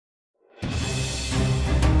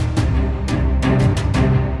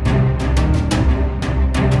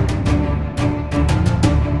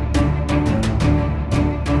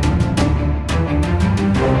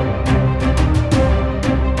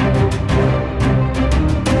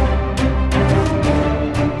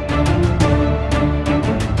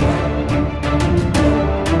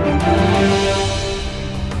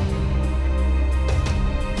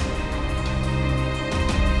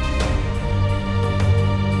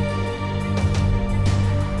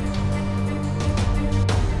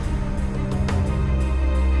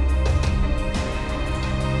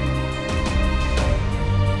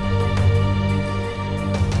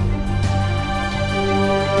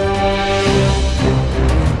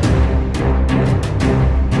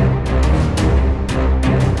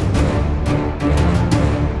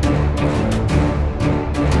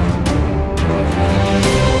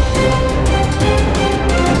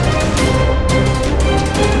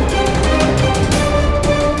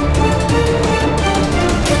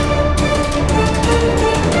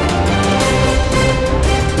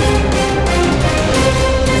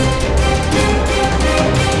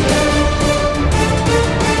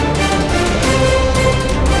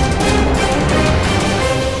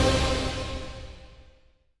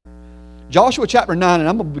Joshua chapter 9, and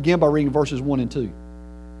I'm going to begin by reading verses 1 and 2.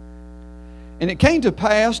 And it came to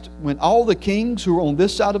pass when all the kings who were on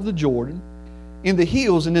this side of the Jordan, in the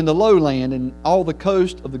hills and in the lowland, and all the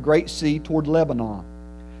coast of the great sea toward Lebanon,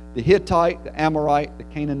 the Hittite, the Amorite, the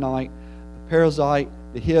Canaanite, the Perizzite,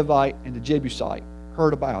 the Hivite, and the Jebusite,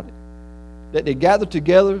 heard about it, that they gathered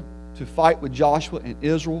together to fight with Joshua and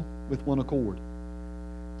Israel with one accord.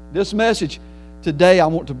 This message today I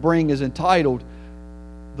want to bring is entitled,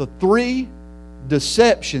 The Three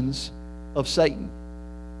Deceptions of Satan.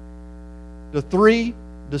 The three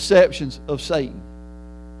deceptions of Satan.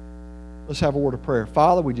 Let's have a word of prayer.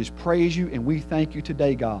 Father, we just praise you and we thank you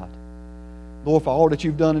today, God. Lord, for all that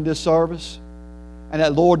you've done in this service. And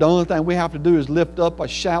that, Lord, the only thing we have to do is lift up a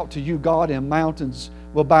shout to you, God, and mountains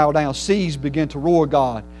will bow down. Seas begin to roar,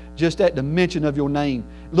 God, just at the mention of your name.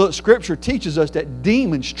 Look, Scripture teaches us that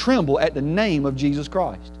demons tremble at the name of Jesus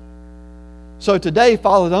Christ. So today,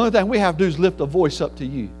 Father, the only thing we have to do is lift a voice up to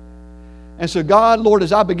you. And so, God, Lord,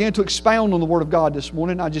 as I begin to expound on the Word of God this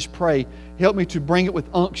morning, I just pray, help me to bring it with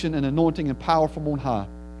unction and anointing and power from on high.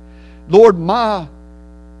 Lord, when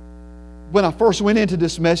I first went into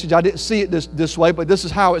this message, I didn't see it this way, but this is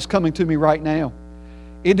how it's coming to me right now.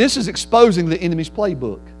 This is exposing the enemy's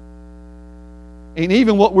playbook. And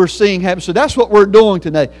even what we're seeing happen. So that's what we're doing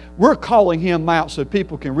today. We're calling him out so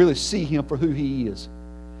people can really see him for who he is.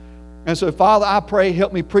 And so, Father, I pray,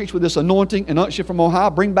 help me preach with this anointing and unction from on high.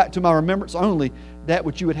 Bring back to my remembrance only that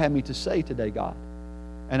which you would have me to say today, God.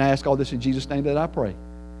 And I ask all this in Jesus' name that I pray.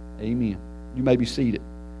 Amen. You may be seated.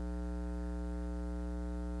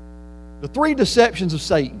 The three deceptions of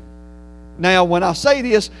Satan. Now, when I say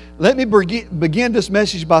this, let me begin this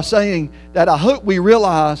message by saying that I hope we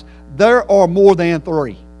realize there are more than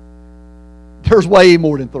three. There's way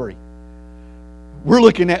more than three. We're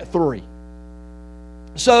looking at three.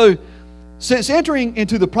 So, since entering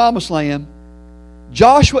into the Promised Land,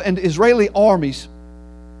 Joshua and the Israeli armies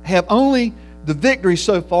have only the victory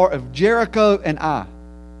so far of Jericho and Ai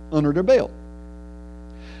under their belt.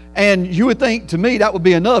 And you would think, to me, that would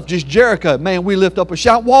be enough. Just Jericho. Man, we lift up a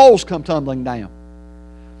shout. Walls come tumbling down.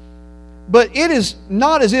 But it is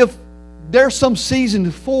not as if there's some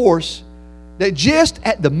seasoned force that just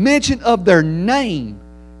at the mention of their name,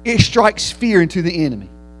 it strikes fear into the enemy.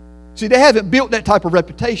 See, they haven't built that type of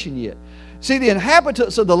reputation yet. See, the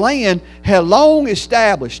inhabitants of the land had long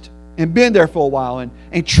established and been there for a while,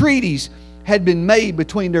 and treaties had been made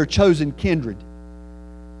between their chosen kindred.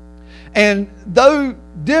 And though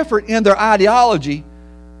different in their ideology,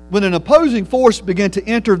 when an opposing force began to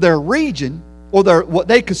enter their region, or what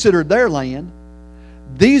they considered their land,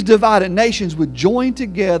 these divided nations would join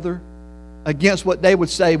together against what they would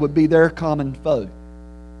say would be their common foe.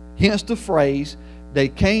 Hence the phrase, they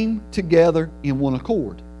came together in one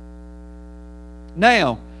accord.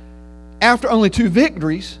 Now, after only 2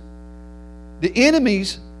 victories, the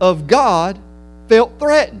enemies of God felt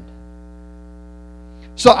threatened.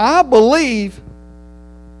 So I believe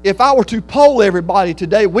if I were to poll everybody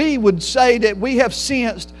today, we would say that we have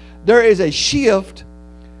sensed there is a shift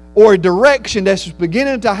or a direction that's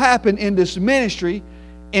beginning to happen in this ministry,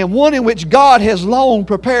 and one in which God has long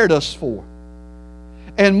prepared us for.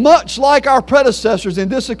 And much like our predecessors in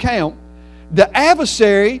this account, the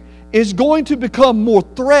adversary is going to become more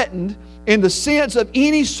threatened in the sense of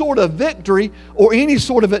any sort of victory or any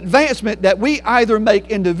sort of advancement that we either make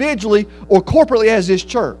individually or corporately as this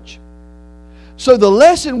church. So the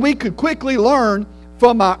lesson we could quickly learn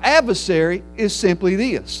from our adversary is simply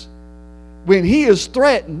this. When he is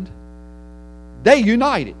threatened, they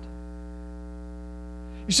united.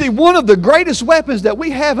 You see, one of the greatest weapons that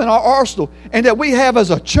we have in our arsenal and that we have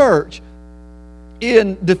as a church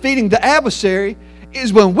in defeating the adversary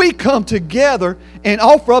is when we come together and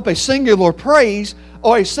offer up a singular praise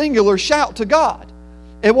or a singular shout to God.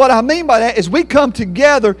 And what I mean by that is we come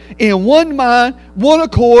together in one mind, one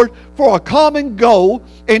accord for a common goal,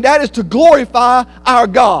 and that is to glorify our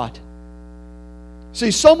God.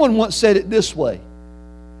 See, someone once said it this way: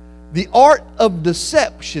 the art of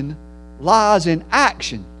deception lies in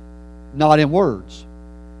action, not in words.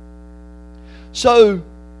 So,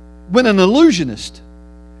 when an illusionist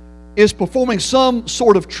is performing some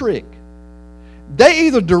sort of trick, they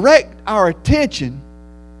either direct our attention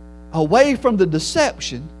away from the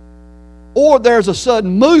deception, or there's a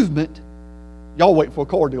sudden movement. Y'all wait for a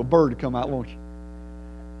cardinal bird to come out, won't you?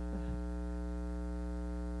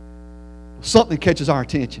 Something catches our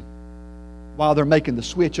attention while they're making the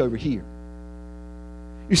switch over here.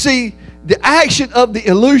 You see, the action of the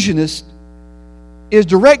illusionist is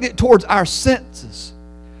directed towards our senses,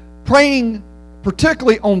 preying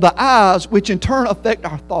particularly on the eyes, which in turn affect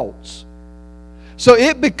our thoughts. So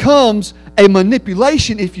it becomes a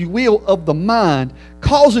manipulation, if you will, of the mind,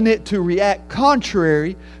 causing it to react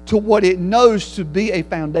contrary to what it knows to be a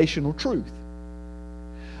foundational truth.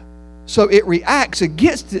 So it reacts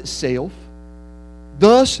against itself,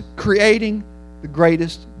 thus creating the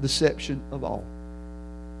greatest deception of all.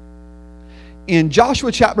 In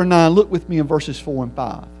Joshua chapter 9, look with me in verses 4 and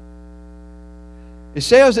 5. It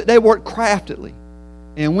says that they worked craftily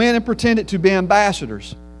and went and pretended to be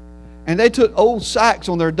ambassadors. And they took old sacks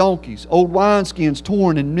on their donkeys, old wineskins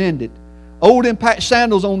torn and mended, old and patched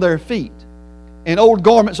sandals on their feet, and old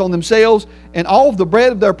garments on themselves, and all of the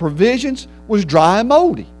bread of their provisions was dry and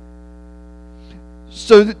moldy.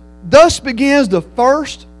 So thus begins the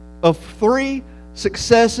first of 3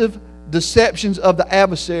 successive deceptions of the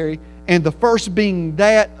adversary, and the first being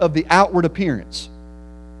that of the outward appearance.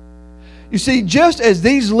 You see, just as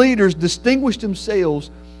these leaders distinguished themselves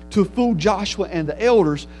to fool Joshua and the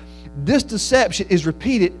elders, this deception is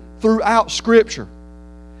repeated throughout Scripture.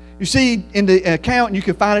 You see, in the account, and you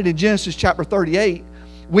can find it in Genesis chapter 38,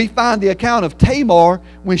 we find the account of Tamar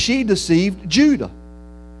when she deceived Judah.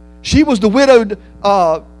 She was the widowed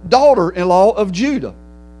daughter-in-law of Judah.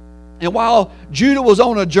 And while Judah was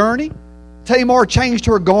on a journey, Tamar changed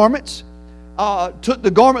her garments, took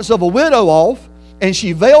the garments of a widow off, and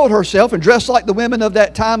she veiled herself and dressed like the women of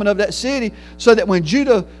that time and of that city, so that when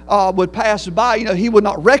Judah would pass by, he would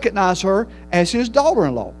not recognize her as his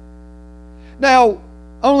daughter-in-law. Now,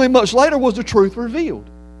 only much later was the truth revealed.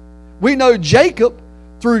 We know Jacob,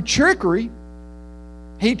 through trickery,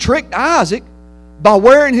 he tricked Isaac by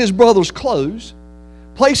wearing his brother's clothes,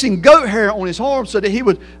 placing goat hair on his arm so that he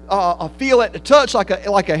would feel at the touch like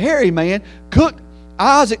a hairy man, cooked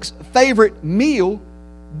Isaac's favorite meal,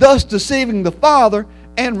 thus deceiving the father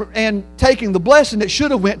and taking the blessing that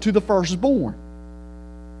should have went to the firstborn.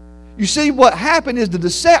 You see, what happened is the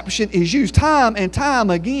deception is used time and time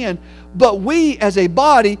again, but we as a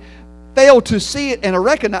body fail to see it and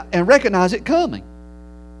recognize it coming.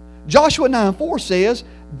 Joshua 9:4 says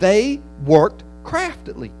they worked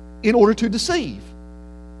craftily in order to deceive.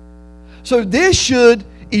 So this should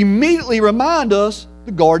immediately remind us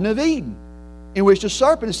the Garden of Eden, in which the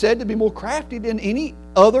serpent is said to be more crafty than any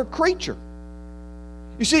other creature.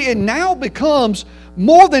 You see, it now becomes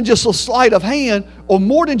more than just a sleight of hand or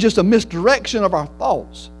more than just a misdirection of our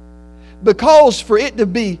thoughts. Because for it to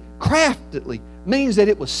be craftily means that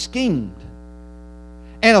it was schemed.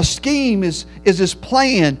 And a scheme is this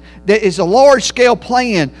plan that is a large-scale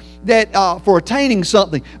plan that for attaining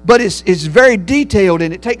something. But it's very detailed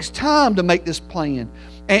and it takes time to make this plan.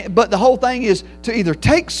 But the whole thing is to either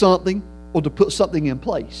take something or to put something in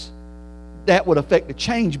place that would affect the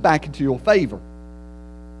change back into your favor.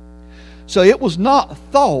 So it was not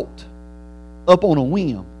thought up on a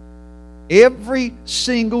whim. Every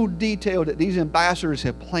single detail that these ambassadors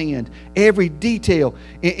have planned, every detail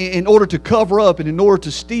in order to cover up and in order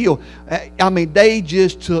to steal, they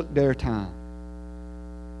just took their time.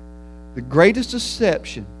 The greatest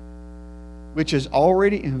deception, which has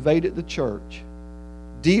already invaded the church,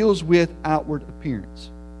 deals with outward appearance.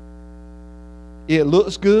 It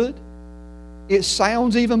looks good. It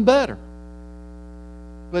sounds even better.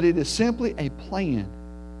 But it is simply a plan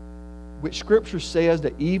which Scripture says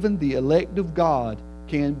that even the elect of God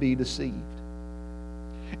can be deceived.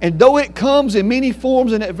 And though it comes in many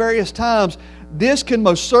forms and at various times, this can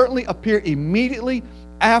most certainly appear immediately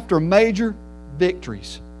after major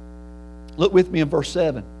victories. Look with me in verse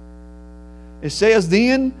 7. It says,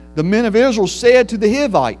 "Then the men of Israel said to the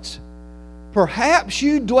Hivites, 'Perhaps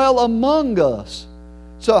you dwell among us,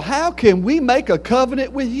 so how can we make a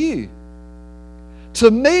covenant with you?'" To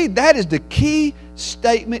me, that is the key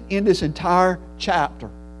statement in this entire chapter.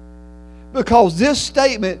 Because this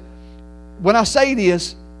statement, when I say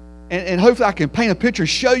this, and hopefully I can paint a picture,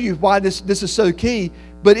 show you why this is so key,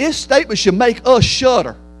 but this statement should make us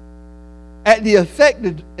shudder at the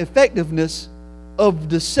effectiveness of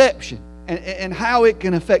deception and how it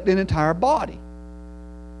can affect an entire body.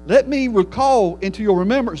 Let me recall into your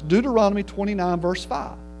remembrance Deuteronomy 29 verse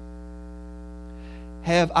 5.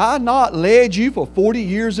 "Have I not led you for 40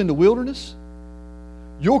 years in the wilderness?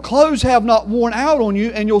 Your clothes have not worn out on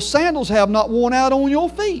you, and your sandals have not worn out on your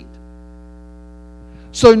feet."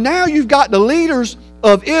 So now you've got the leaders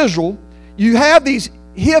of Israel. You have these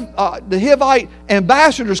the Hivite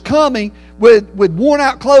ambassadors coming with worn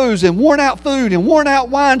out clothes and worn out food and worn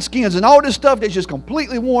out wineskins and all this stuff that's just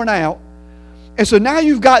completely worn out. And so now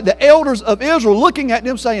you've got the elders of Israel looking at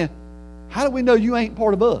them saying, "How do we know you ain't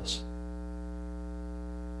part of us?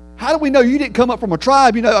 How do we know you didn't come up from a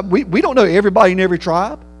tribe? We don't know everybody in every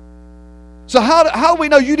tribe. So how do we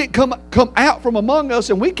know you didn't come out from among us,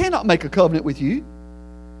 and we cannot make a covenant with you?"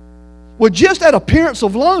 Well, just that appearance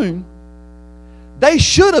alone, they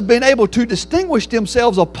should have been able to distinguish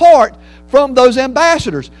themselves apart from those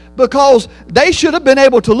ambassadors, because they should have been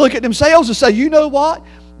able to look at themselves and say, you know what?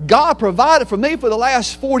 God provided for me for the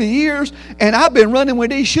last 40 years, and I've been running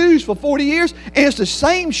with these shoes for 40 years, and it's the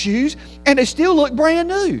same shoes, and they still look brand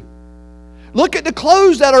new. Look at the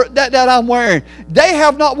clothes that I'm wearing. They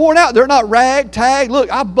have not worn out. They're not ragtag.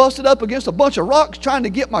 Look, I busted up against a bunch of rocks trying to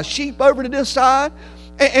get my sheep over to this side,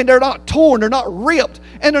 and they're not torn, they're not ripped,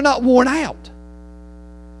 and they're not worn out.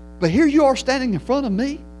 But here you are standing in front of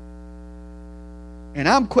me,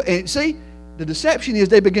 and see, the deception is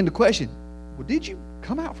they begin to question, well, did you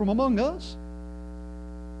come out from among us?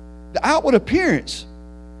 The outward appearance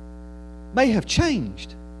may have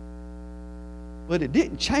changed, but it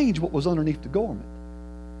didn't change what was underneath the garment.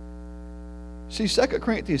 See, 2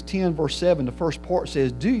 Corinthians 10 verse 7, the first part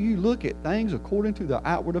says, do you look at things according to the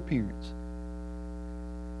outward appearance?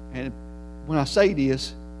 And when I say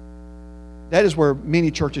this, that is where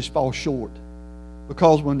many churches fall short.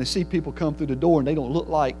 Because when they see people come through the door and they don't look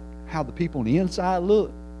like how the people on the inside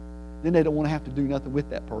look, then they don't want to have to do nothing with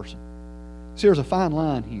that person. See, there's a fine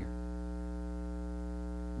line here.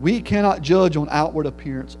 We cannot judge on outward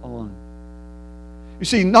appearance alone. You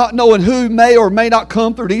see, not knowing who may or may not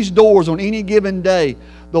come through these doors on any given day,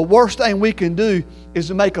 the worst thing we can do is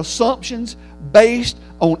to make assumptions based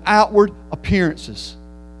on outward appearances.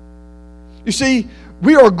 You see,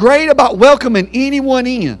 we are great about welcoming anyone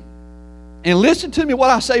in. And listen to me what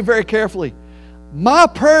I say very carefully. My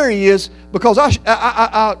prayer is, because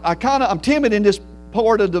I'm timid in this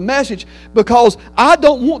part of the message, because I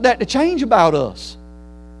don't want that to change about us.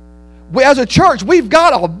 As a church, we've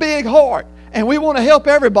got a big heart, and we want to help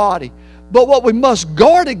everybody. But what we must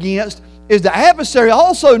guard against is the adversary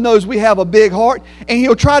also knows we have a big heart, and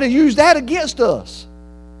he'll try to use that against us.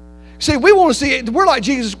 See, we want to see it. We're like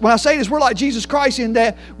Jesus. When I say this, we're like Jesus Christ in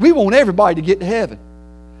that we want everybody to get to heaven.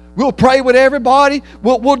 We'll pray with everybody.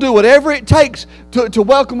 We'll do whatever it takes to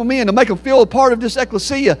welcome them in, to make them feel a part of this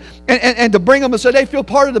ecclesia, and to bring them so they feel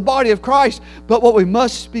part of the body of Christ. But what we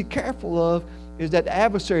must be careful of is that the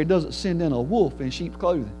adversary doesn't send in a wolf in sheep's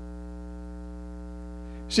clothing.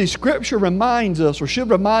 See, Scripture reminds us, or should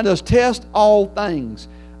remind us, test all things.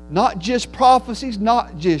 Not just prophecies,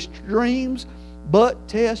 not just dreams, but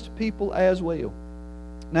test people as well.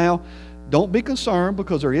 Now, don't be concerned,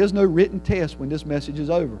 because there is no written test when this message is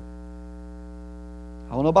over.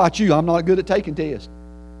 I don't know about you, I'm not good at taking tests.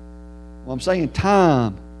 Well, I'm saying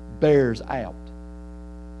time bears out.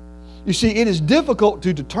 You see, it is difficult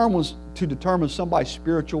to determine somebody's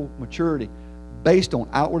spiritual maturity based on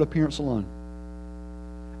outward appearance alone.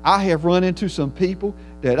 I have run into some people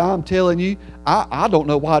that I'm telling you, I don't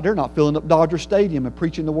know why they're not filling up Dodger Stadium and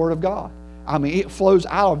preaching the Word of God. I mean, it flows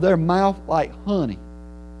out of their mouth like honey.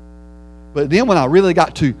 But then when I really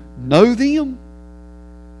got to know them,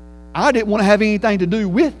 I didn't want to have anything to do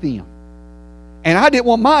with them. And I didn't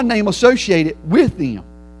want my name associated with them.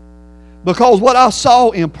 Because what I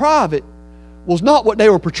saw in private was not what they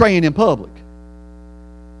were portraying in public.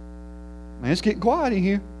 Man, it's getting quiet in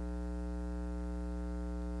here.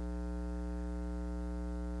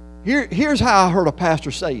 Here's how I heard a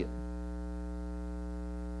pastor say it.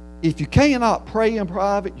 If you cannot pray in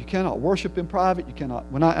private, you cannot worship in private, you cannot,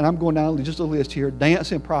 and I'm going down just a list here,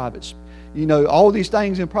 dance in private, you know, all these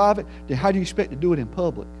things in private, then how do you expect to do it in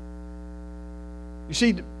public? You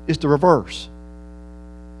see, it's the reverse.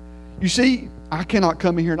 You see, I cannot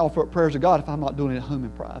come in here and offer up prayers to God if I'm not doing it at home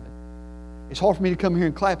in private. It's hard for me to come here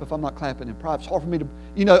and clap if I'm not clapping in private. It's hard for me to,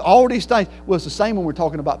 you know, all these things. Well, it's the same when we're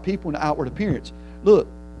talking about people and the outward appearance. Look,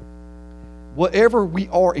 whatever we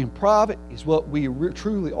are in private is what we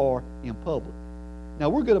truly are in public. Now,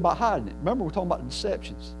 we're good about hiding it. Remember, we're talking about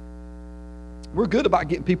deceptions. We're good about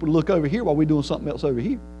getting people to look over here while we're doing something else over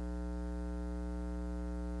here.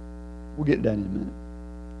 We'll get to that in a minute.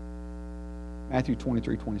 Matthew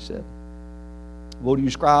 23:27. Woe to you,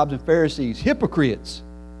 scribes and Pharisees, hypocrites!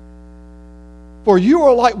 For you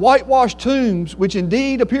are like whitewashed tombs, which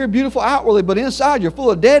indeed appear beautiful outwardly, but inside you're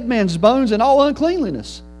full of dead men's bones and all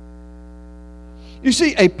uncleanliness. You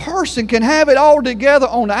see, a person can have it all together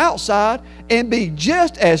on the outside and be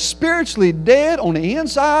just as spiritually dead on the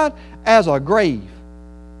inside as a grave.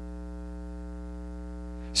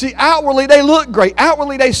 See, outwardly they look great.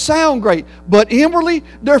 Outwardly they sound great. But inwardly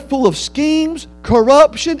they're full of schemes,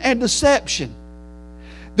 corruption, and deception.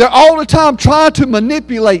 They're all the time trying to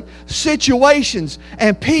manipulate situations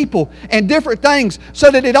and people and different things so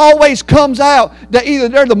that it always comes out that either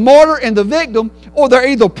they're the martyr and the victim, or they're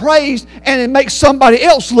either praised and it makes somebody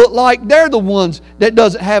else look like they're the ones that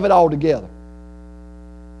doesn't have it all together.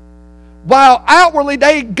 While outwardly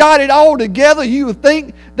they got it all together, you would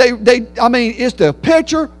think it's the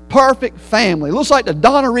picture perfect family. It looks like the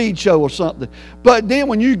Donna Reed show or something. But then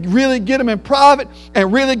when you really get them in private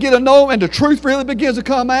and really get to know them and the truth really begins to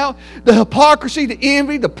come out, the hypocrisy, the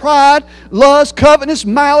envy, the pride, lust, covetousness,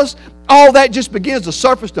 malice, all that just begins to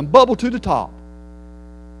surface and bubble to the top.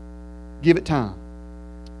 Give it time.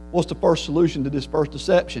 What's the first solution to this first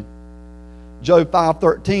deception? Job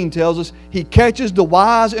 5:13 tells us, He catches the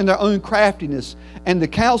wise in their own craftiness, and the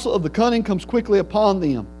counsel of the cunning comes quickly upon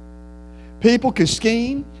them. People can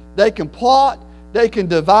scheme, they can plot, they can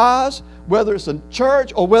devise, whether it's a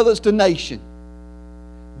church or whether it's the nation.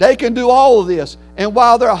 They can do all of this. And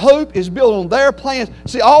while their hope is built on their plans,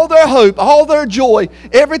 see, all their hope, all their joy,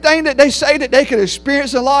 everything that they say that they can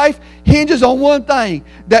experience in life hinges on one thing,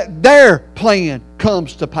 that their plan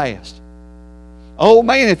comes to pass. Oh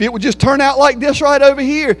man, if it would just turn out like this right over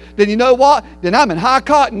here, then you know what? Then I'm in high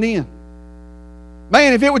cotton then.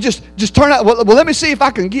 Man, if it would just turn out, well, let me see if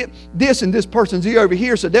I can get this in this person's ear over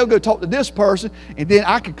here so they'll go talk to this person and then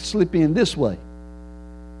I can slip in this way.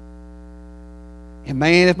 And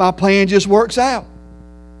man, if my plan just works out.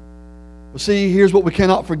 Well, see, here's what we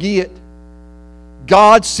cannot forget.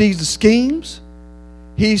 God sees the schemes.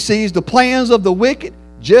 He sees the plans of the wicked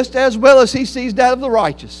just as well as He sees that of the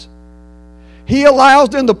righteous. He allows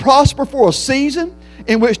them to prosper for a season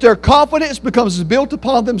in which their confidence becomes built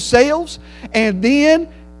upon themselves, and then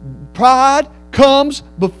pride comes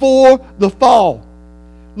before the fall.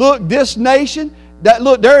 Look, this nation,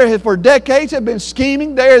 there for decades have been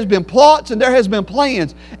scheming, there has been plots, and there has been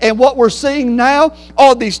plans. And what we're seeing now,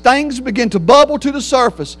 all these things begin to bubble to the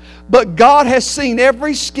surface. But God has seen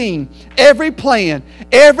every scheme, every plan,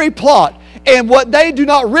 every plot. And what they do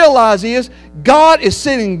not realize is God is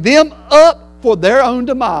setting them up for their own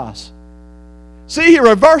demise. See, He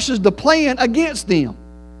reverses the plan against them.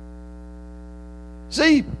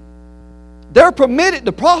 See, they're permitted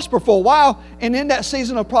to prosper for a while, and in that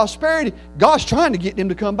season of prosperity, God's trying to get them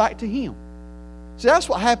to come back to Him. See, that's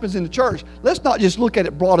what happens in the church. Let's not just look at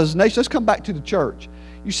it broad as a nation. Let's come back to the church.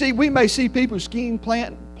 You see, we may see people scheme,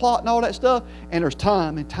 plant, plot, and all that stuff, and there's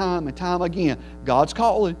time and time and time again. God's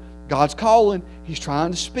calling. God's calling. He's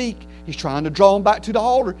trying to speak. He's trying to draw them back to the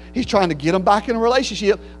altar. He's trying to get them back in a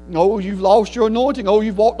relationship. Oh, you've lost your anointing. Oh,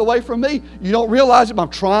 you've walked away from me. You don't realize it, but I'm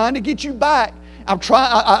trying to get you back.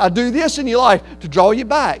 I do this in your life to draw you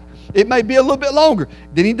back. It may be a little bit longer.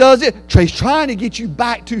 Then He does it. He's trying to get you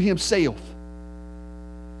back to Himself.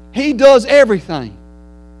 He does everything.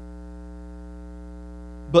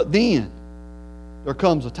 But then there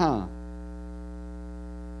comes a time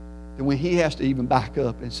that when He has to even back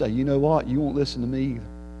up and say, you know what? You won't listen to me either.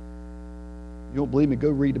 You don't believe me? Go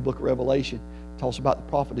read the book of Revelation. It talks about the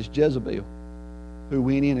prophetess Jezebel, who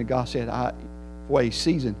went in and God said, for a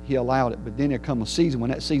season He allowed it. But then there come a season,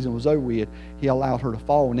 when that season was over with, He allowed her to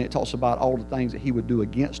fall. And it talks about all the things that He would do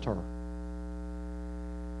against her,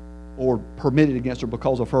 or permitted against her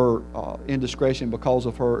because of her indiscretion, because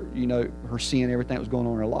of her, her sin, everything that was going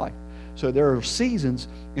on in her life. So there are seasons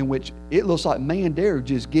in which it looks like, man, they're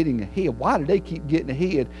just getting ahead. Why do they keep getting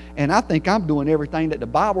ahead? And I think I'm doing everything that the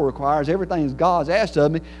Bible requires, everything God's asked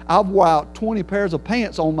of me. I've wore out 20 pairs of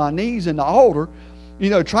pants on my knees in the altar,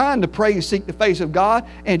 trying to pray and seek the face of God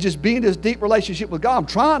and just be in this deep relationship with God. I'm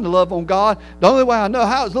trying to love on God. The only way I know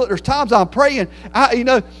how is, look, there's times I'm praying.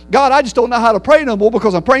 God, I just don't know how to pray no more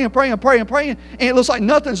because I'm praying. And it looks like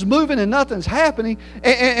nothing's moving and nothing's happening.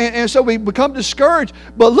 And so we become discouraged.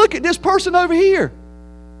 But look at this person over here.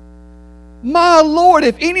 My Lord,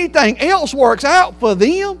 if anything else works out for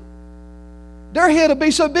them, their head will be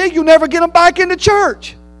so big you'll never get them back into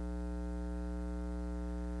church.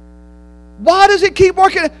 Why does it keep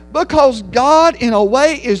working? Because God, in a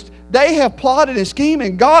way, they have plotted and schemed,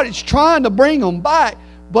 and God is trying to bring them back.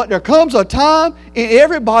 But there comes a time in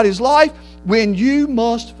everybody's life when you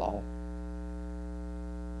must fall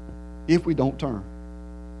if we don't turn.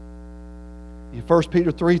 In 1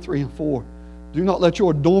 Peter 3:3-4, do not let your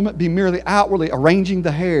adornment be merely outwardly arranging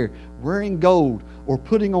the hair, wearing gold, or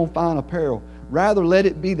putting on fine apparel. Rather, let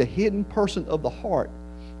it be the hidden person of the heart,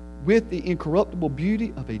 with the incorruptible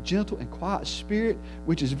beauty of a gentle and quiet spirit,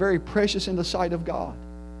 which is very precious in the sight of God.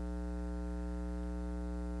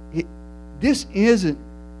 This isn't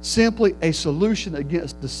simply a solution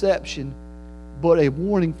against deception, but a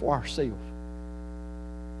warning for ourselves.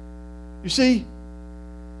 You see,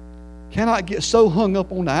 cannot get so hung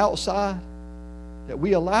up on the outside that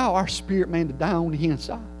we allow our spirit man to die on the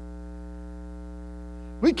inside.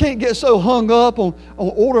 We can't get so hung up on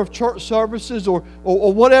order of church services or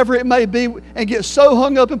whatever it may be and get so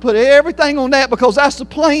hung up and put everything on that because that's the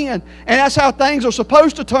plan and that's how things are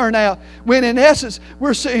supposed to turn out, when in essence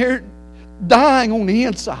we're sitting here dying on the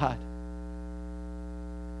inside.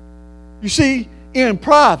 You see, in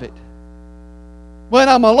private, when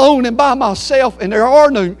I'm alone and by myself and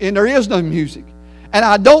there is no music and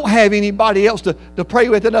I don't have anybody else to pray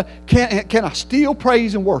with, can I still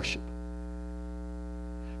praise and worship?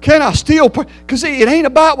 Can I still pray? Because see, it ain't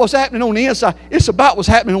about what's happening on the inside. It's about what's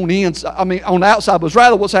happening on the inside. I mean, on the outside, but it's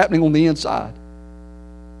rather what's happening on the inside.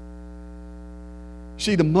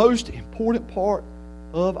 See, the most important part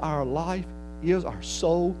of our life is our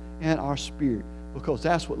soul and our spirit, because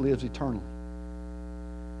that's what lives eternally.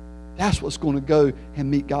 That's what's going to go and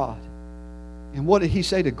meet God. And what did he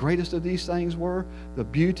say the greatest of these things were? The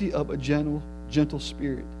beauty of a gentle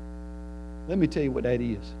spirit. Let me tell you what that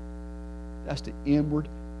is. That's the inward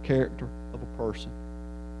character of a person.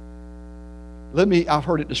 I've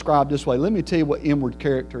heard it described this way. Let me tell you what inward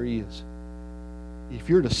character is. If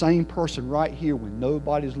you're the same person right here when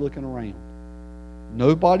nobody's looking around,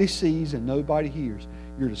 nobody sees and nobody hears,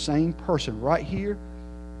 you're the same person right here,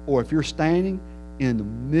 or if you're standing in the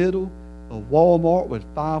middle of Walmart with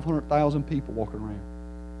 500,000 people walking around.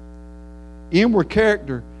 Inward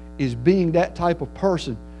character is being that type of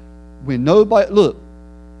person when nobody, look,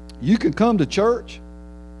 you can come to church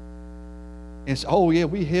and say, oh yeah,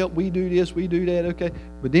 we help, we do this, we do that, okay.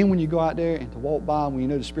 But then when you go out there and to walk by, when you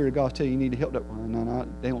know the Spirit of God tell you need to help that one, no,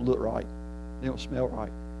 they don't look right. They don't smell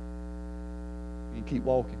right. And keep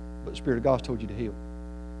walking. But the Spirit of God's told you to help.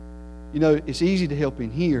 You know, it's easy to help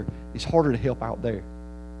in here. It's harder to help out there.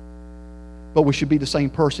 But we should be the same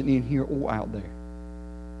person in here or out there.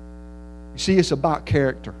 You see, it's about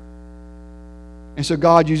character. And so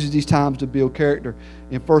God uses these times to build character.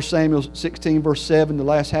 In 1 Samuel 16, verse 7, the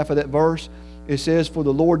last half of that verse, it says, for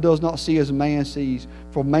the Lord does not see as a man sees.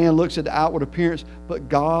 For man looks at the outward appearance, but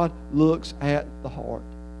God looks at the heart.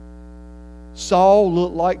 Saul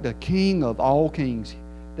looked like the king of all kings.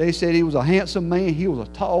 They said he was a handsome man. He was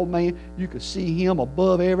a tall man. You could see him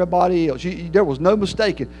above everybody else. There was no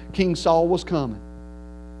mistaking King Saul was coming.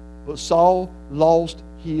 But Saul lost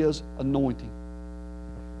his anointing.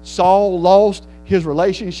 Saul lost his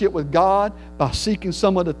relationship with God by seeking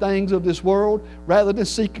some of the things of this world rather than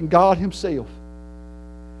seeking God himself.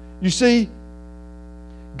 You see,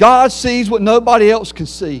 God sees what nobody else can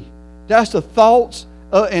see. That's the thoughts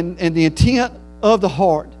and the intent of the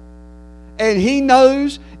heart. And he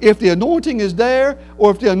knows if the anointing is there or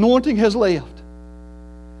if the anointing has left.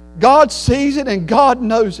 God sees it and God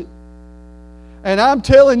knows it. And I'm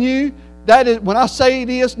telling you, that is, when I say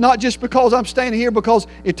this, not just because I'm standing here, because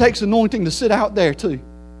it takes anointing to sit out there too.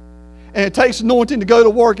 And it takes anointing to go to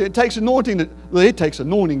work. It takes anointing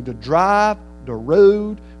to drive the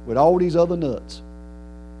road with all these other nuts.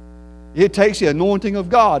 It takes the anointing of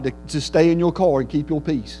God to stay in your car and keep your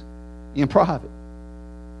peace in private.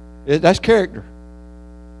 That's character.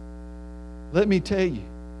 Let me tell you,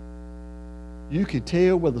 you can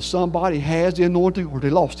tell whether somebody has the anointing or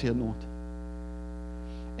they lost the anointing.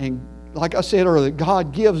 And like I said earlier,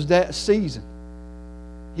 God gives that season.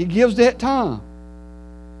 He gives that time.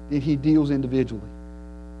 Then He deals individually.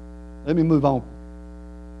 Let me move on.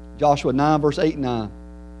 Joshua 9, verse 8 and 9.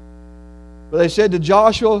 But they said to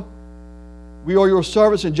Joshua, we are your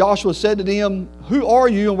servants. And Joshua said to them, who are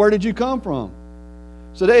you and where did you come from?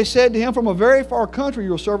 So they said to him, from a very far country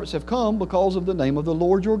your servants have come because of the name of the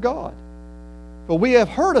Lord your God. For we have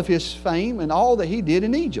heard of His fame and all that He did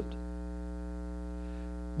in Egypt.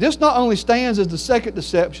 This not only stands as the second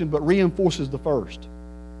deception, but reinforces the first.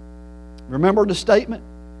 Remember the statement?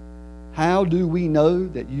 How do we know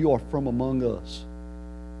that you are from among us?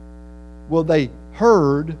 Well, they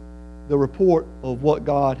heard the report of what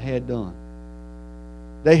God had done.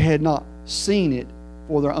 They had not seen it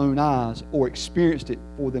for their own eyes or experienced it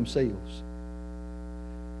for themselves.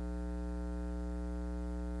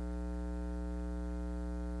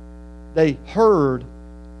 They heard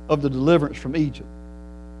of the deliverance from Egypt.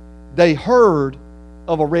 They heard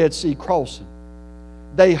of a Red Sea crossing.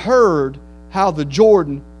 They heard how the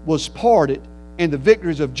Jordan was parted and the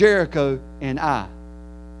victories of Jericho and Ai.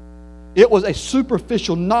 It was a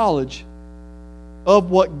superficial knowledge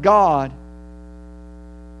of what God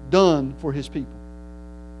done for His people.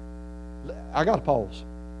 I got to pause.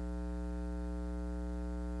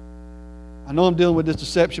 I know I'm dealing with this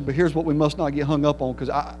deception, but here's what we must not get hung up on, because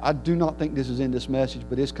I do not think this is in this message,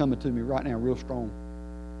 but it's coming to me right now real strong.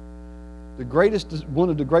 One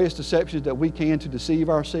of the greatest deceptions that we can to deceive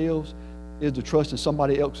ourselves is to trust in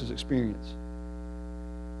somebody else's experience.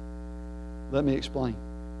 Let me explain.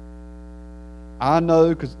 I know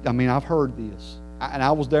because, I've heard this. And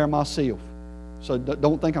I was there myself. So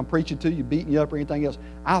don't think I'm preaching to you, beating you up or anything else.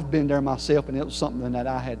 I've been there myself, and it was something that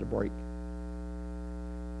I had to break.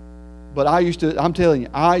 But I'm telling you,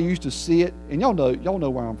 I used to sit, and y'all know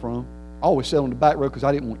where I'm from. I always sat on the back row because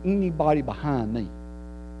I didn't want anybody behind me.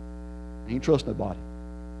 I ain't trust nobody.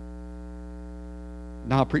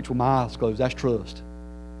 Now I preach with my eyes closed. That's trust.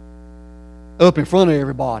 Up in front of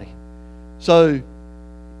everybody. So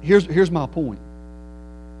here's my point.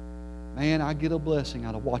 Man, I get a blessing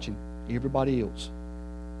out of watching everybody else.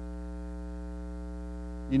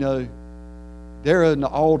 They're in the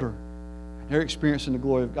altar. They're experiencing the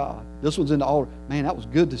glory of God. This one's in the altar. Man, that was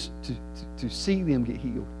good to see them get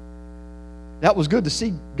healed. That was good to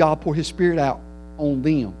see God pour His Spirit out on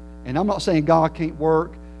them. And I'm not saying God can't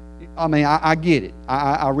work. I get it.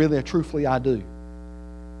 I really, truthfully, I do.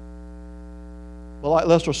 But like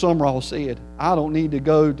Lester Sumrall said, I don't need to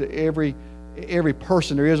go to every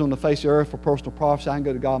person there is on the face of the earth for personal prophecy. I can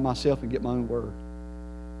go to God myself and get my own word.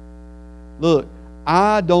 Look,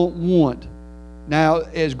 I don't want, now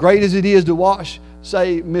as great as it is to watch,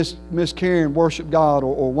 say, Miss Karen worship God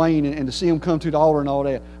or Wayne and to see them come to the altar and all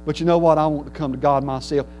that, but you know what? I want to come to God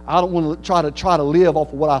myself. I don't want to try to live off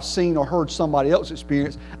of what I've seen or heard somebody else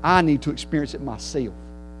experience. I need to experience it myself.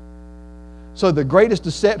 So the greatest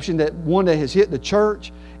deception that has hit the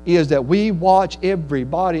church is that we watch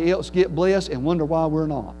everybody else get blessed and wonder why we're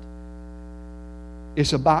not.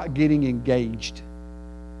 It's about getting engaged.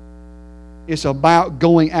 It's about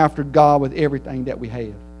going after God with everything that we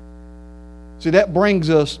have. See, that brings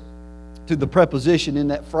us to the preposition in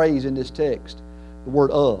that phrase in this text, the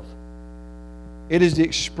word of. It is the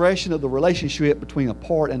expression of the relationship between a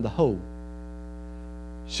part and the whole.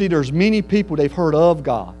 See, there's many people, they've heard of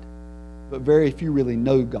God, but very few really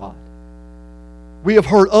know God. We have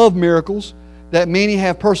heard of miracles that many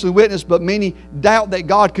have personally witnessed, but many doubt that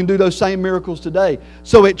God can do those same miracles today.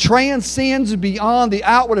 So it transcends beyond the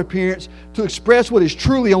outward appearance to express what is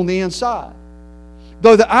truly on the inside.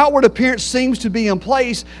 Though the outward appearance seems to be in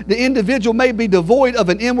place, the individual may be devoid of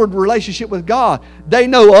an inward relationship with God. They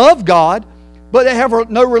know of God, but they have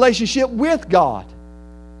no relationship with God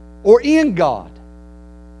or in God.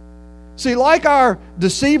 See, like our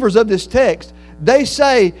deceivers of this text, they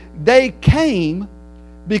say they came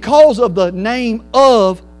because of the name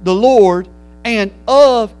of the Lord and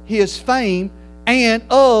of His fame and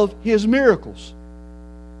of His miracles.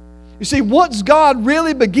 You see, once God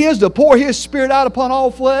really begins to pour His Spirit out upon all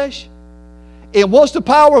flesh, and once the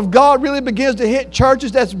power of God really begins to hit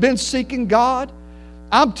churches that's been seeking God,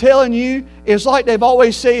 I'm telling you, it's like they've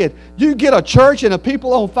always said, you get a church and a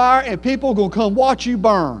people on fire and people are going to come watch you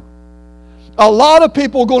burn. A lot of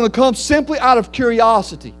people are going to come simply out of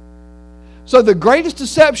curiosity. So the greatest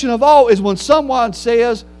deception of all is when someone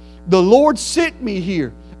says, the Lord sent me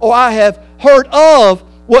here, or I have heard of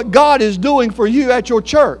what God is doing for you at your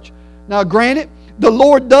church. Now granted, the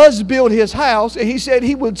Lord does build His house, and He said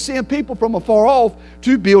He would send people from afar off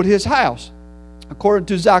to build His house, according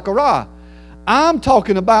to Zechariah. I'm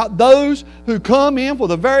talking about those who come in for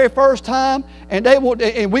the very first time, and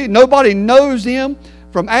nobody knows them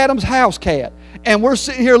from Adam's house cat. And we're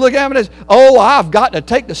sitting here looking at them and say, oh, I've got to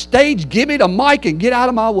take the stage, give me the mic, and get out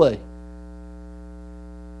of my way.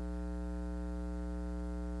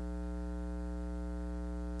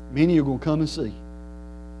 Many are going to come and see.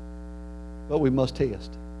 But we must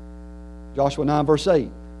test. Joshua 9 verse 8.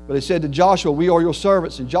 But it said to Joshua, we are your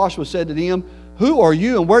servants. And Joshua said to them, who are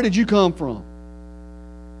you and where did you come from?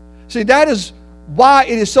 See, that is why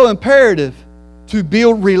it is so imperative to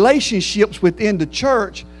build relationships within the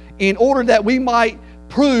church in order that we might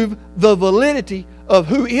prove the validity of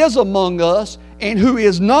who is among us and who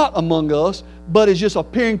is not among us, but is just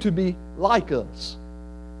appearing to be like us.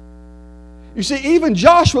 You see, even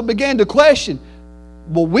Joshua began to question,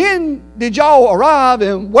 well, when did y'all arrive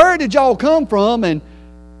and where did y'all come from? And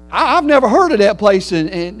I've never heard of that place.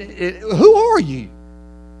 And who are you?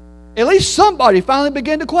 At least somebody finally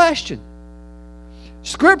began to question.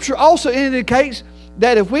 Scripture also indicates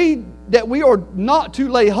that we are not to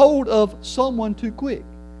lay hold of someone too quick,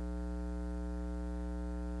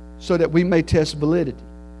 so that we may test validity.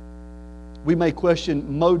 We may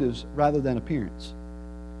question motives rather than appearance.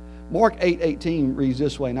 Mark 8:18 reads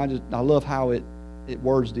this way, and I love how it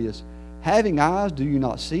words this. Having eyes, do you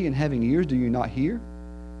not see? And having ears, do you not hear?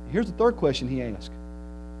 Here's the third question he asked.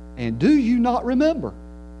 And do you not remember?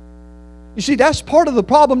 You see, that's part of the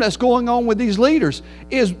problem that's going on with these leaders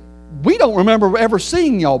is we don't remember ever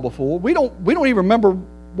seeing y'all before. We don't even remember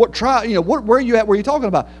what tribe, where are you at, where are you talking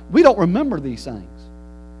about? We don't remember these things.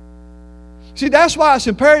 See, that's why it's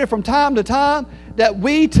imperative from time to time that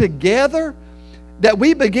we together that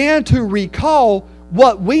we begin to recall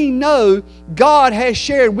what we know God has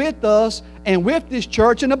shared with us and with this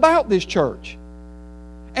church and about this church.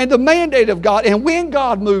 And the mandate of God, and when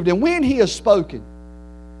God moved, and when He has spoken.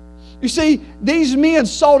 You see, these men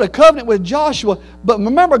sought a covenant with Joshua, but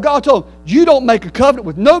remember God told them, you don't make a covenant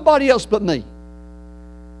with nobody else but me.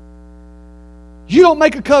 You don't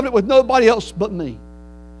make a covenant with nobody else but me.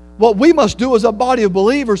 What we must do as a body of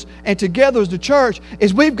believers and together as the church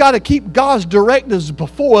is we've got to keep God's directives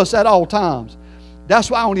before us at all times. That's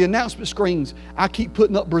why on the announcement screens, I keep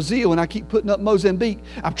putting up Brazil and I keep putting up Mozambique.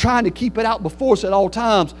 I'm trying to keep it out before us at all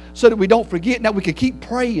times so that we don't forget and that we can keep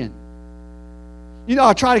praying. You know,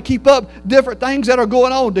 I try to keep up different things that are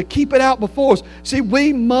going on to keep it out before us. See,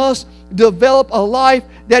 we must develop a life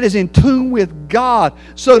that is in tune with God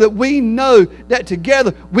so that we know that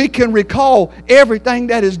together we can recall everything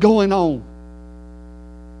that is going on.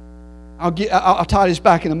 I'll tie this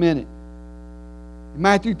back in a minute.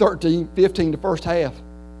 Matthew 13:15, the first half.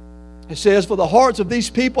 It says, for the hearts of these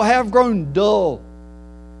people have grown dull.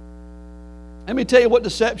 Let me tell you what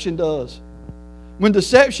deception does. When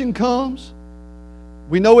deception comes,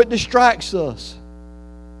 we know it distracts us.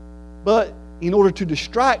 But in order to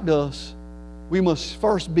distract us, we must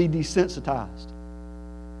first be desensitized.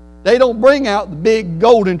 They don't bring out the big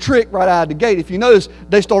golden trick right out of the gate. If you notice,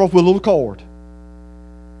 they start off with a little card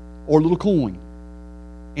or a little coin.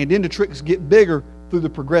 And then the tricks get bigger through the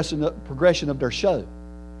progression of their show.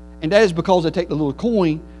 And that is because they take the little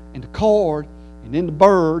coin and the card and then the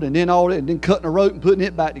bird and then all that and then cutting a rope and putting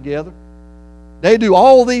it back together. They do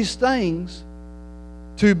all these things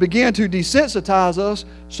to begin to desensitize us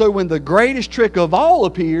so when the greatest trick of all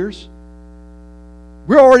appears,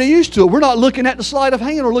 we're already used to it. We're not looking at the sleight of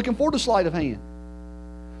hand or looking for the sleight of hand.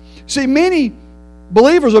 See, many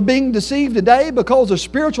believers are being deceived today because their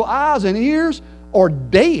spiritual eyes and ears are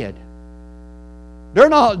dead. They're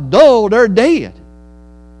not dull, they're dead.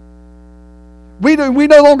 We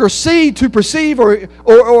no longer see to perceive or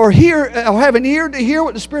hear or have an ear to hear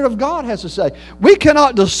what the Spirit of God has to say. We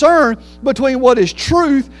cannot discern between what is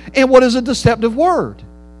truth and what is a deceptive word.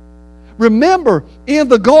 Remember, in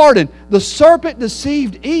the garden, the serpent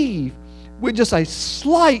deceived Eve with just a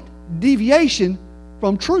slight deviation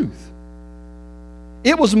from truth.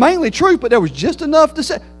 It was mainly truth, but there was just enough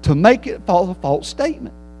to make it a false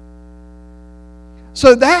statement.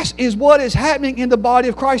 So that is what is happening in the body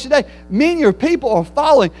of Christ today. Many of people are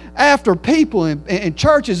following after people and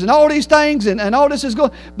churches and all these things and all this is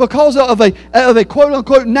going because of a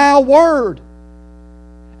quote-unquote now word.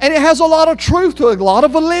 And it has a lot of truth to it, a lot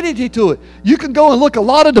of validity to it. You can go and look a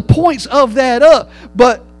lot of the points of that up.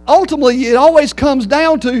 But ultimately, it always comes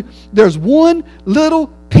down to there's one little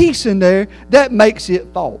piece in there that makes it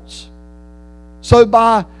false. So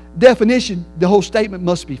by definition, the whole statement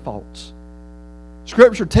must be false.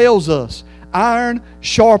 Scripture tells us, iron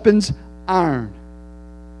sharpens iron.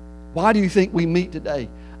 Why do you think we meet today?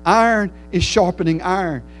 Iron is sharpening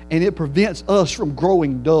iron, and it prevents us from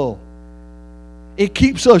growing dull. It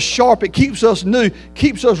keeps us sharp, it keeps us new,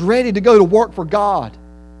 keeps us ready to go to work for God.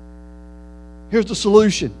 Here's the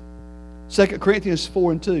solution. 2 Corinthians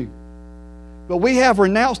 4:2. But we have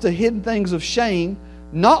renounced the hidden things of shame,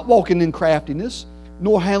 not walking in craftiness,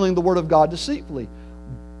 nor handling the word of God deceitfully,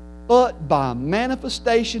 but by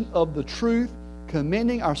manifestation of the truth,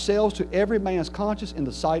 commending ourselves to every man's conscience in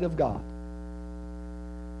the sight of God.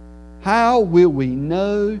 How will we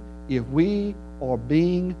know if we are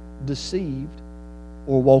being deceived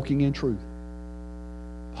or walking in truth?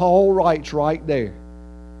 Paul writes right there,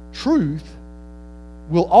 truth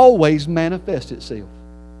will always manifest itself.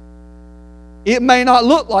 It may not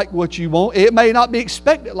look like what you want. It may not be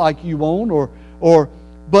expected like you want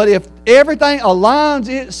but if everything aligns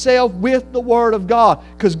itself with the Word of God,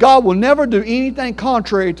 because God will never do anything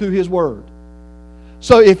contrary to His Word.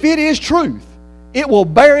 So if it is truth, it will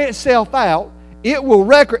bear itself out, it will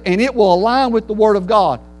record, and it will align with the Word of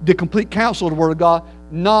God. The complete counsel of the Word of God,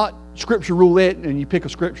 not Scripture roulette and you pick a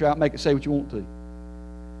Scripture out and make it say what you want to.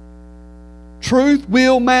 Truth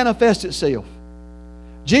will manifest itself.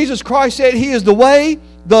 Jesus Christ said He is the way,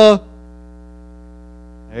 there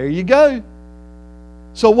you go.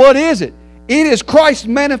 So what is it? It is Christ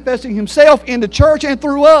manifesting Himself in the church and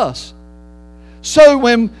through us.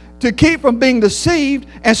 So to keep from being deceived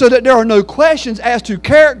and so that there are no questions as to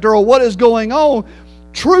character or what is going on,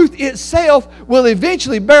 truth itself will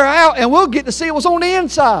eventually bear out and we'll get to see what's on the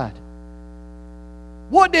inside.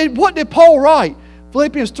 What did Paul write?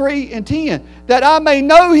 Philippians 3:10. That I may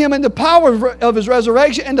know Him in the power of His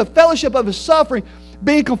resurrection and the fellowship of His suffering,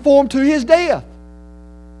 being conformed to His death.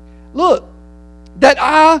 Look. That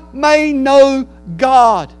I may know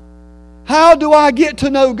God. How do I get to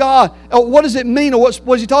know God? What does it mean? Or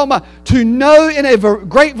what is he talking about? To know in a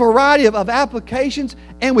great variety of applications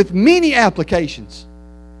and with many applications.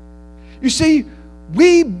 You see,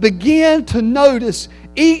 we begin to notice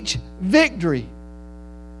each victory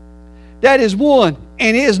that is won,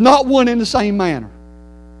 and it is not won in the same manner.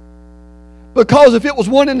 Because if it was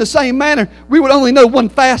won in the same manner, we would only know one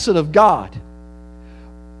facet of God.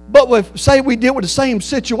 But say we deal with the same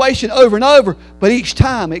situation over and over, but each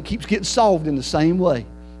time it keeps getting solved in the same way.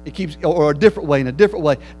 It keeps, or a different way, in a different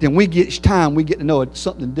way. Then each time we get to know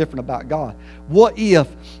something different about God. What if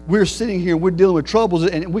we're sitting here and we're dealing with troubles,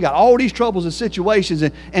 and we got all these troubles and situations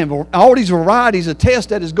and all these varieties of tests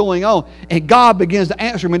that is going on, and God begins to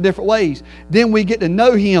answer them in different ways. Then we get to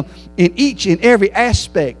know Him in each and every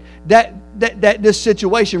aspect that this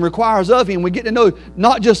situation requires of Him. We get to know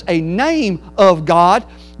not just a name of God,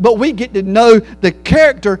 but we get to know the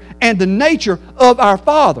character and the nature of our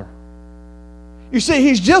Father. You see,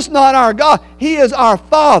 He's just not our God. He is our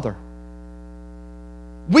Father.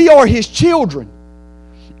 We are His children.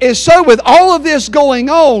 And so with all of this going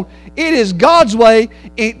on, it is God's way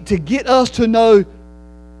to get us to know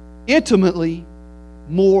intimately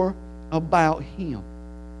more about Him.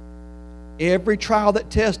 Every trial that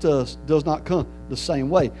tests us does not come the same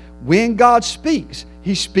way. When God speaks,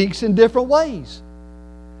 He speaks in different ways.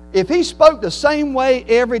 If He spoke the same way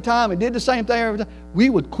every time and did the same thing every time, we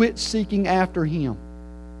would quit seeking after Him.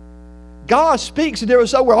 God speaks in different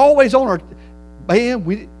ways, so we're always on our,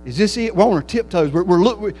 is this it? We're on our tiptoes.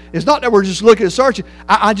 It's not that we're just looking at searching.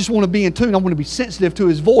 I just want to be in tune. I want to be sensitive to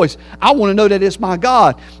His voice. I want to know that it's my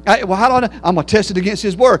God. Well, how do I know? I'm going to test it against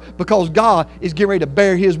His Word, because God is getting ready to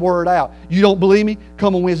bear His Word out. You don't believe me?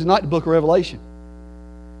 Come on Wednesday night, the book of Revelation.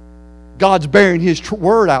 God's bearing His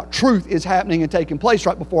Word out. Truth is happening and taking place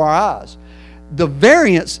right before our eyes. The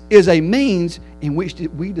variance is a means in which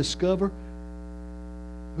we discover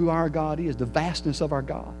who our God is, the vastness of our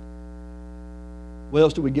God. What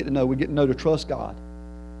else do we get to know? We get to know to trust God.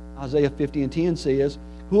 Isaiah 50:10 says,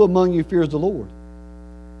 "Who among you fears the Lord?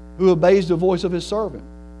 Who obeys the voice of His servant?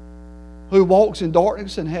 Who walks in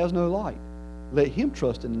darkness and has no light? Let him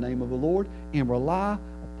trust in the name of the Lord and rely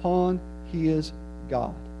upon his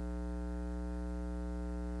God."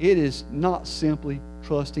 It is not simply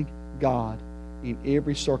trusting God in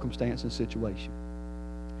every circumstance and situation.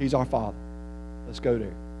 He's our Father. Let's go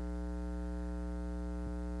there.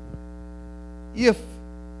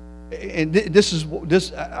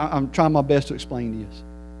 I'm trying my best to explain this.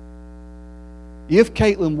 If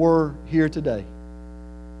Caitlin were here today,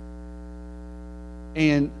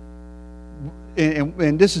 and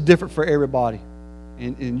this is different for everybody,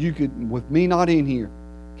 and you could, with me not in here,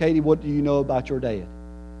 Katie, what do you know about your dad?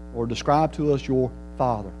 Or describe to us your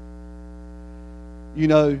father. You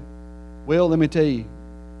know, well, let me tell you,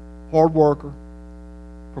 hard worker,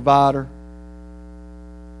 provider,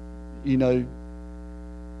 you know,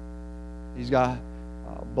 he's got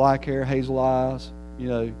black hair, hazel eyes, you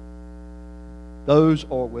know, those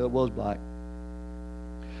are, well, it was black.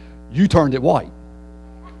 You turned it white.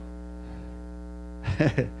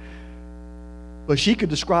 But she could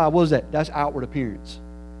describe, what is that? That's outward appearance.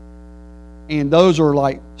 And those are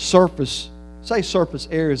like surface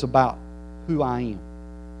areas about who I am.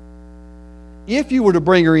 If you were to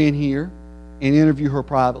bring her in here and interview her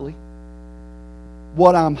privately,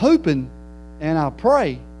 what I'm hoping and I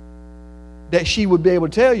pray that she would be able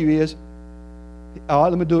to tell you is, all right,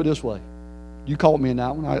 let me do it this way. You caught me in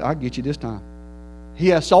that one. I'll get you this time. He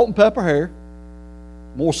has salt and pepper hair,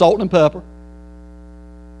 more salt than pepper.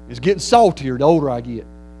 It's getting saltier the older I get.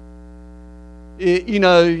 You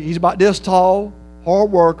know, he's about this tall,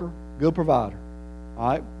 hard worker, good provider. All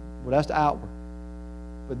right? Well, that's the outward.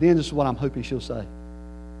 But then this is what I'm hoping she'll say.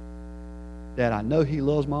 That I know he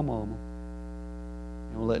loves my mama.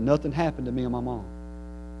 And won't let nothing happen to me and my mom.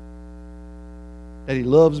 That he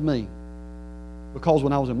loves me. Because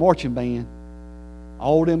when I was in marching band,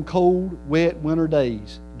 all them cold, wet winter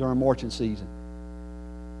days during marching season,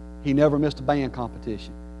 he never missed a band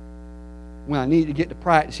competition. When I needed to get to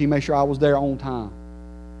practice, he made sure I was there on time.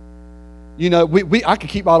 You know, I could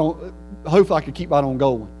keep right on. Hopefully, I could keep right on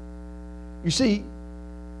going. You see,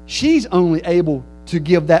 she's only able to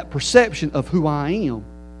give that perception of who I am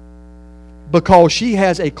because she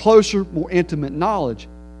has a closer, more intimate knowledge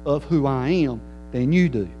of who I am than you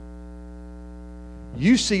do.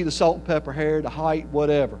 You see the salt and pepper hair, the height,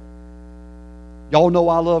 whatever. Y'all know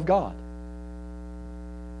I love God.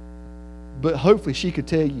 But hopefully she could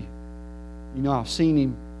tell you, you know, I've seen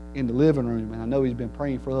him in the living room, and I know he's been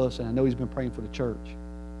praying for us, and I know he's been praying for the church.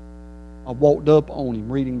 I walked up on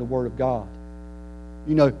him reading the Word of God.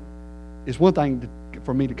 You know, it's one thing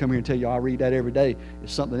for me to come here and tell you I read that every day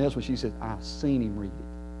is something else when she says, I've seen him read it.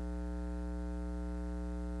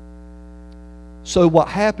 So what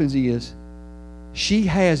happens is she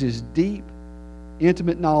has this deep,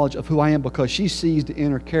 intimate knowledge of who I am because she sees the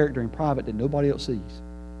inner character in private that nobody else sees.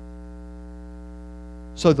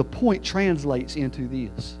 So the point translates into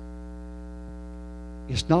this.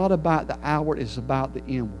 It's not about the outward, it's about the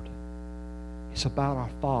inward. It's about our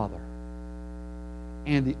Father.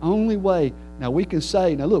 And the only way, now we can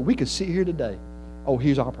say, now look, we can sit here today. Oh,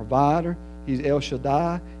 He's our provider. He's El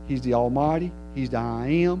Shaddai. He's the Almighty. He's the I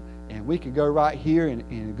Am. And we can go right here and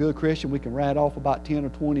a good Christian, we can rattle off about 10 or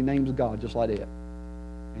 20 names of God just like that.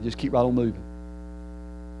 And just keep right on moving.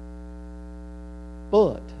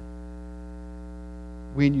 But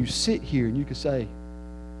when you sit here and you can say,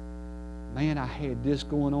 man, I had this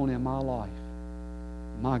going on in my life.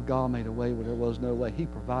 My God made a way where there was no way. He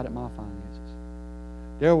provided my finances.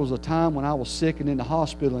 There was a time when I was sick and in the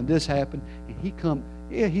hospital and this happened. And He come,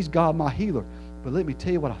 yeah, He's God my healer. But let me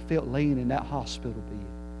tell you what I felt laying in that hospital bed.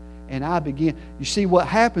 And I began, you see what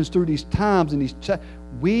happens through these times and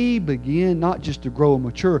we begin not just to grow and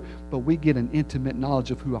mature, but we get an intimate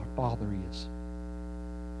knowledge of who our Father is.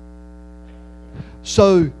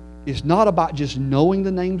 So it's not about just knowing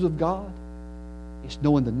the names of God. It's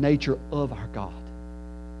knowing the nature of our God.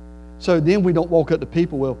 So then we don't walk up to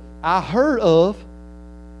people, well, I heard of,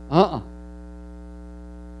 I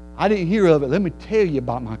didn't hear of it. Let me tell you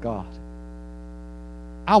about my God.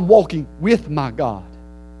 I'm walking with my God.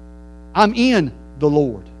 I'm in the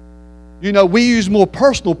Lord. You know, we use more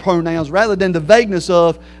personal pronouns rather than the vagueness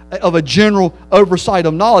of a general oversight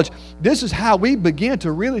of knowledge. This is how we begin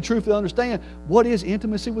to really truthfully understand what is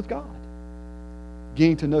intimacy with God.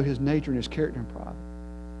 Getting to know His nature and His character in private.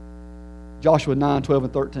 Joshua 9, 12,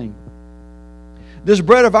 and 13. This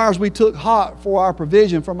bread of ours we took hot for our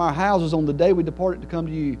provision from our houses on the day we departed to come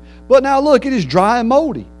to you. But now look, it is dry and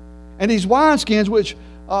moldy. And these wineskins, which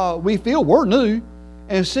we feel were new,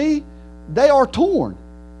 and see, they are torn.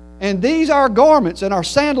 And these our garments and our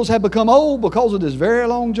sandals have become old because of this very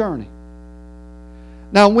long journey.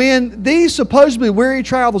 Now when these supposedly weary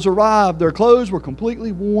travelers arrived, their clothes were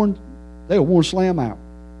completely worn. They were worn slam out.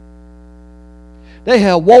 They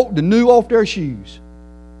had walked anew off their shoes.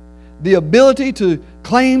 The ability to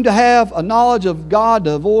claim to have a knowledge of God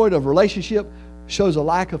devoid of relationship shows a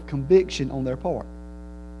lack of conviction on their part.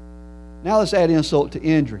 Now let's add insult to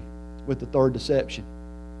injury with the third deception.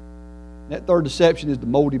 That third deception is the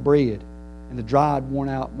moldy bread and the dried,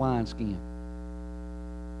 worn-out wineskin.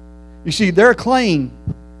 You see, their claim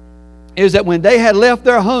is that when they had left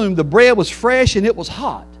their home, the bread was fresh and it was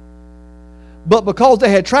hot. But because they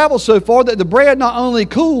had traveled so far that the bread not only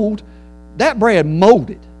cooled, that bread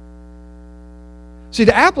molded. See,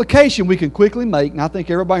 the application we can quickly make, and I think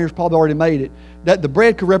everybody here has probably already made it, that the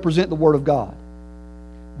bread could represent the Word of God,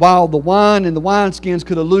 while the wine and the wineskins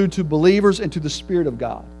could allude to believers and to the Spirit of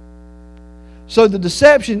God. So the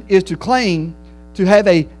deception is to claim to have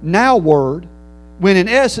a now word, when in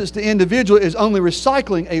essence the individual is only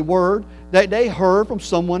recycling a word that they heard from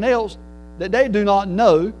someone else that they do not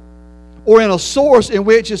know, or in a source in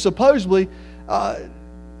which is supposedly that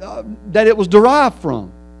it was derived from.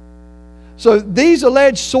 So these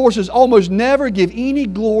alleged sources almost never give any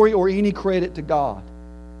glory or any credit to God.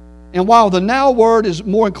 And while the now word is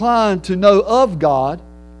more inclined to know of God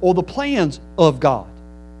or the plans of God.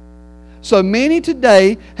 So many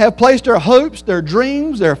today have placed their hopes, their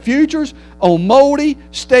dreams, their futures on moldy,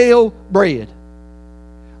 stale bread.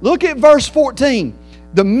 Look at verse 14.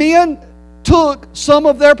 The men took some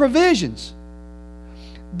of their provisions.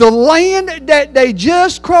 The land that they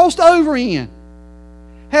just crossed over in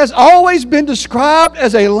has always been described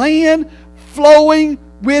as a land flowing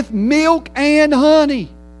with milk and honey.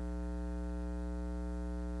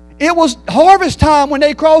 It was harvest time when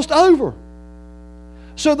they crossed over.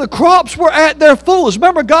 So the crops were at their fullest.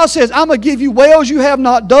 Remember, God says, I'm going to give you wells you have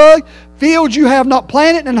not dug, fields you have not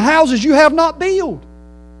planted, and houses you have not built.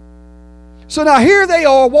 So now here they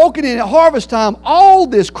are walking in at harvest time, all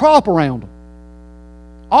this crop around them.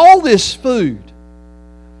 All this food.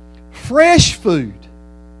 Fresh food.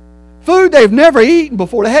 Food they've never eaten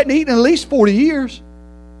before. They hadn't eaten in at least 40 years.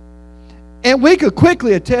 And we could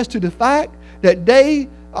quickly attest to the fact that they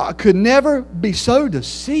could never be so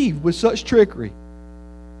deceived with such trickery.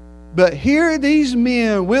 But here these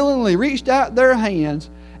men willingly reached out their hands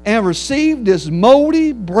and received this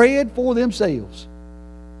moldy bread for themselves.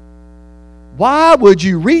 Why would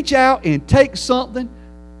you reach out and take something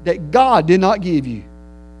that God did not give you?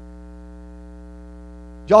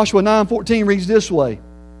 Joshua 9:14 reads this way.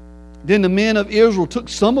 Then the men of Israel took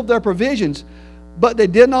some of their provisions, but they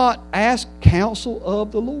did not ask counsel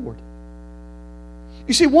of the Lord.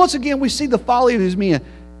 You see, once again, we see the folly of these men.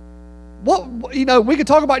 We could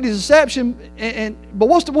talk about the deception, but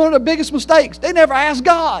what's one of the biggest mistakes? They never asked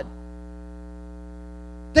God.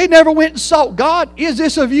 They never went and sought God. Is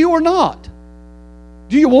this of you or not?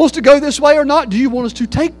 Do you want us to go this way or not? Do you want us to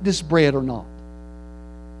take this bread or not?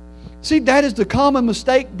 See, that is the common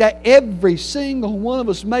mistake that every single one of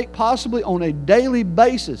us make, possibly on a daily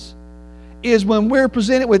basis, is when we're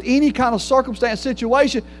presented with any kind of circumstance,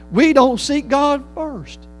 situation, we don't seek God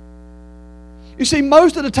first. You see,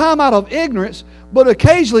 most of the time out of ignorance, but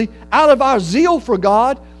occasionally out of our zeal for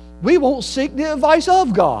God, we won't seek the advice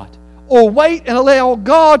of God or wait and allow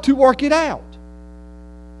God to work it out.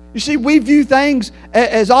 You see, we view things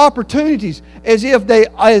as opportunities, as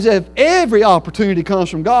if every opportunity comes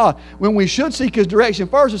from God, when we should seek His direction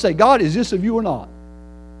first and say, God, is this of you or not?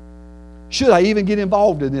 Should I even get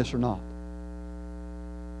involved in this or not?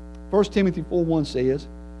 1 Timothy 4:1 says,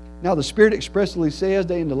 now the Spirit expressly says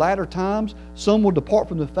that in the latter times some will depart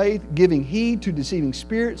from the faith, giving heed to deceiving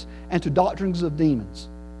spirits and to doctrines of demons.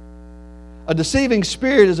 A deceiving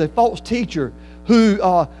spirit is a false teacher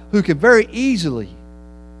who can very easily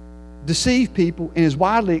deceive people and is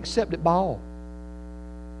widely accepted by all.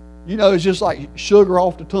 It's just like sugar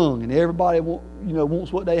off the tongue, and everybody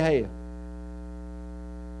wants what they have.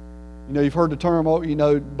 You've heard the term,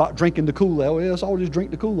 about drinking the Kool-Aid. Oh, yes, I'll just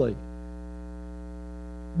drink the Kool-Aid.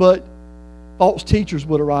 But false teachers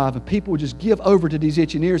would arrive, and people would just give over to these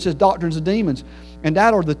itching ears. It says doctrines of demons, and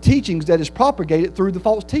that are the teachings that is propagated through the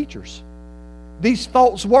false teachers. These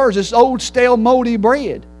false words, this old, stale, moldy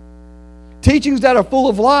bread. Teachings that are full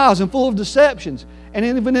of lies and full of deceptions. And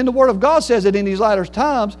even in the Word of God says that in these latter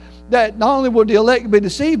times, that not only will the elect be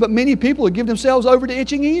deceived, but many people will give themselves over to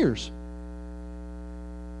itching ears.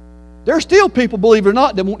 There are still people, believe it or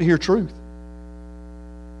not, that want to hear truth.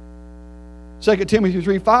 2 Timothy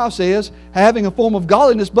 3:5 says, having a form of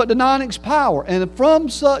godliness but denying its power, and from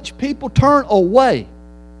such people turn away.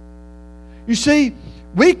 You see,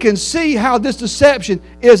 we can see how this deception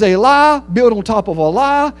is a lie built on top of a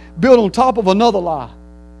lie, built on top of another lie.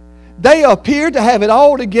 They appear to have it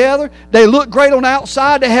all together. They look great on the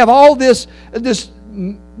outside. They have all this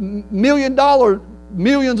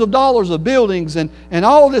millions of dollars of buildings and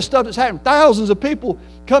all this stuff that's happening. Thousands of people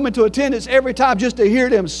come into attendance every time just to hear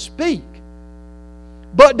them speak.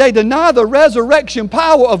 But they deny the resurrection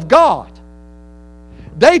power of God.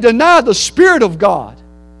 They deny the Spirit of God.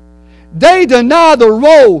 They deny the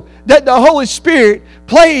role that the Holy Spirit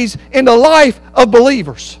plays in the life of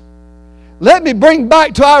believers. Let me bring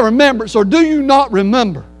back to our remembrance, or do you not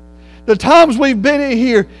remember, the times we've been in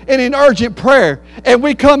here and in urgent prayer, and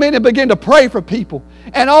we come in and begin to pray for people,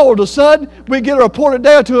 and all of a sudden we get a report a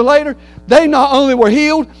day or two later, they not only were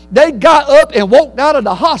healed, they got up and walked out of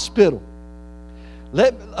the hospital.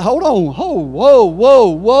 Hold on.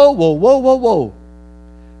 Whoa.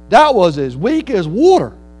 That was as weak as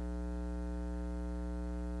water.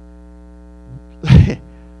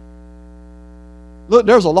 Look,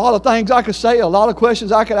 there's a lot of things I could say, a lot of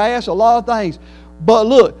questions I could ask, a lot of things. But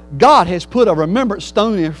look, God has put a remembrance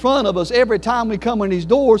stone in front of us every time we come in these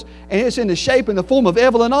doors, and it's in the shape and the form of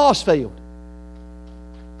Evelyn Osfield.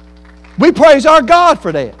 We praise our God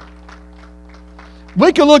for that.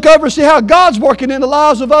 We can look over and see how God's working in the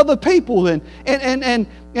lives of other people. And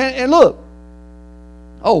look,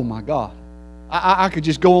 oh my God, I could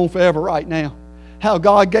just go on forever right now. How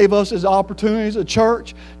God gave us as opportunities, a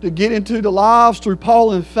church, to get into the lives through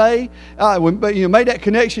Paul and Faye. We made that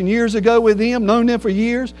connection years ago with them, known them for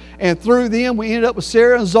years, and through them we ended up with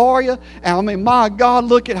Sarah and Zaria. And I mean, my God,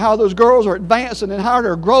 look at how those girls are advancing and how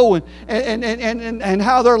they're growing and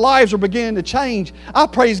how their lives are beginning to change. I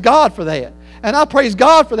praise God for that. And I praise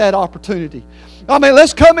God for that opportunity. I mean,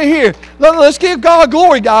 let's come in here. Let's give God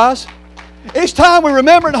glory, guys. It's time we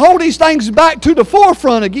remember and hold these things back to the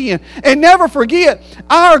forefront again. And never forget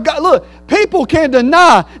our God. Look, people can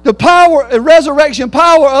deny the power, the resurrection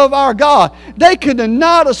power of our God. They can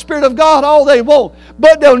deny the Spirit of God all they want.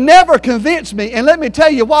 But they'll never convince me. And let me tell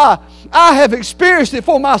you why. I have experienced it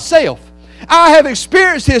for myself. I have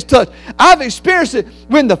experienced His touch. I've experienced it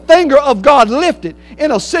when the finger of God lifted in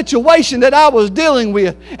a situation that I was dealing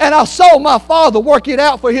with. And I saw my Father work it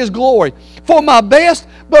out for His glory. For my best,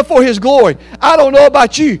 but for His glory. I don't know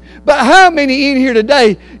about you, but how many in here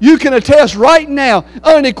today you can attest right now,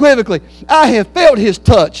 unequivocally, I have felt His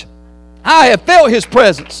touch. I have felt His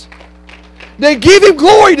presence. Then give Him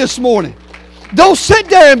glory this morning. Don't sit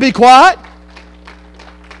there and be quiet.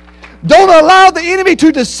 Don't allow the enemy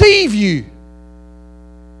to deceive you.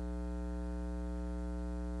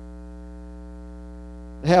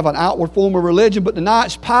 They have an outward form of religion, but deny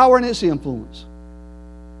its power and its influence.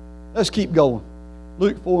 Let's keep going.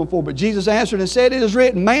 Luke 4:4. But Jesus answered and said, it is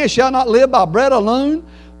written, man shall not live by bread alone,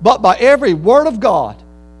 but by every word of God.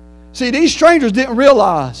 See, these strangers didn't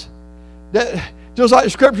realize that, just like the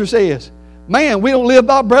Scripture says, man, we don't live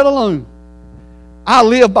by bread alone. I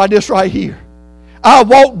live by this right here. I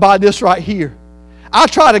walk by this right here. I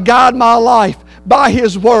try to guide my life by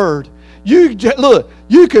His Word. Look,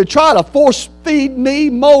 you could try to force feed me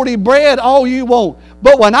moldy bread all you want,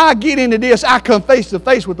 but when I get into this, I come face to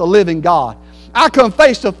face with the living God. I come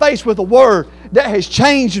face to face with a Word that has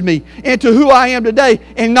changed me into who I am today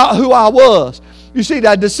and not who I was. You see,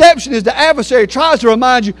 that deception is the adversary tries to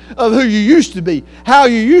remind you of who you used to be, how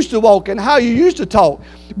you used to walk, and how you used to talk.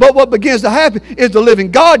 But what begins to happen is the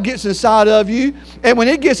living God gets inside of you, and when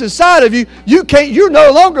it gets inside of you, you're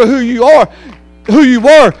no longer who you are, who you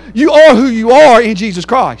were. You are who you are in Jesus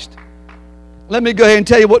Christ. Let me go ahead and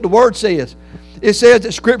tell you what the Word says. It says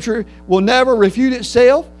that Scripture will never refute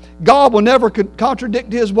itself. God will never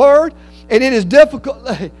contradict His Word, and it is difficult.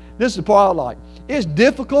 This is the part I like. It's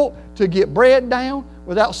difficult to get bread down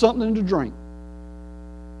without something to drink.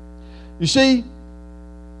 You see,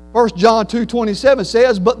 1 John 2:27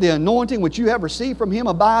 says, but the anointing which you have received from Him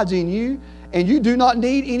abides in you, and you do not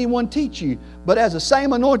need anyone teach you. But as the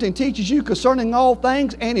same anointing teaches you concerning all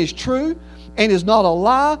things, and is true, and is not a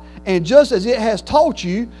lie, and just as it has taught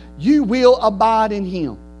you, you will abide in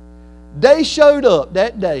Him. They showed up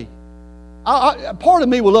that day. Part of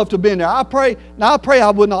me would love to have been there. I pray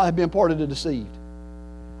I would not have been part of the deceived.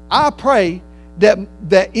 I pray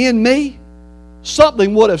that in me,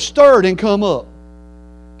 something would have stirred and come up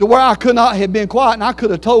to where I could not have been quiet, and I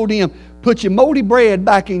could have told them, put your moldy bread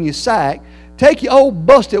back in your sack, take your old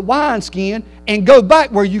busted wineskin, and go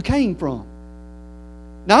back where you came from.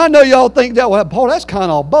 Now I know y'all think that, well, Paul, that's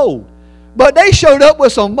kind of bold. But they showed up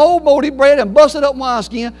with some moldy bread and busted up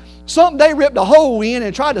wineskin, something they ripped a hole in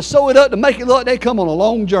and tried to sew it up to make it look like they come on a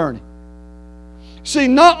long journey. See,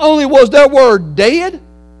 not only was their word dead,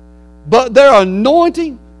 but their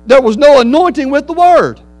anointing, there was no anointing with the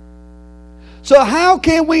Word. So how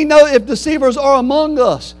can we know if deceivers are among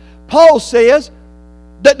us? Paul says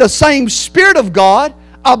that the same Spirit of God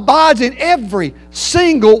abides in every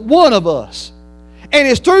single one of us. And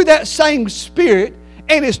it's through that same Spirit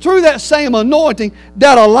and it's through that same anointing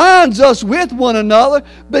that aligns us with one another,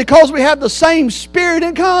 because we have the same Spirit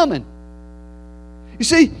in common. You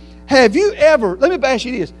see, have you ever, let me ask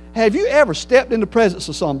you this, have you ever stepped in the presence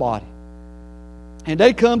of somebody and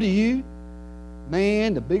they come to you,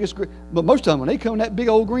 man, the biggest grin, but most of the time when they come in that big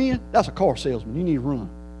old grin, that's a car salesman, you need to run.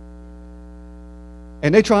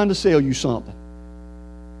 And they're trying to sell you something.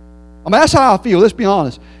 I mean, that's how I feel, let's be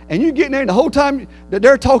honest. And you get there and the whole time that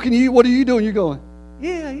they're talking to you, what are you doing? You're going,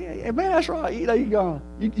 yeah, man, that's right. You know, you're going,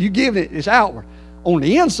 you giving it, it's outward. On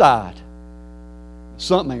the inside,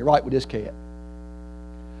 something ain't right with this cat.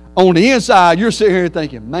 On the inside, you're sitting here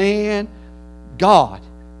thinking, man, God,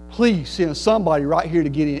 please send somebody right here to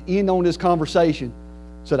get in on this conversation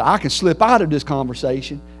so that I can slip out of this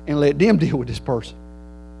conversation and let them deal with this person.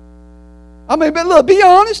 I mean, but look, be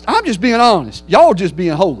honest. I'm just being honest. Y'all just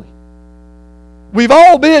being holy. We've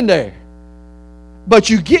all been there. But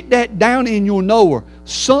you get that down in your knower.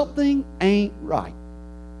 Something ain't right.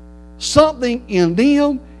 Something in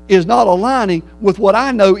them is not aligning with what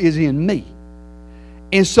I know is in me.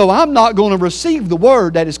 And so I'm not going to receive the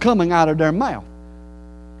word that is coming out of their mouth.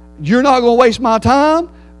 You're not going to waste my time,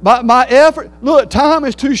 my effort. Look, time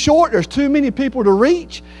is too short. There's too many people to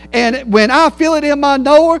reach. And when I feel it in my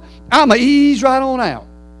knower, I'm going to ease right on out.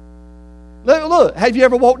 Look, have you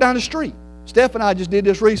ever walked down the street? Steph and I just did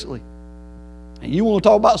this recently. And you want to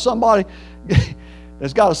talk about somebody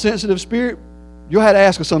that's got a sensitive spirit? You'll have to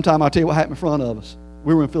ask us sometime. I'll tell you what happened in front of us.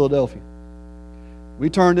 We were in Philadelphia. We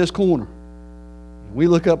turned this corner. And we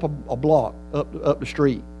look up a block, up the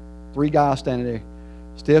street. 3 guys standing there.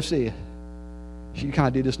 Steph said, she kind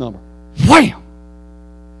of did this number. Wham!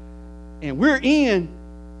 And we're in,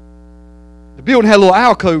 the building had a little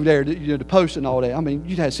alcove there, the post and all that. I mean,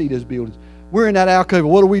 you'd have to see those buildings. We're in that alcove.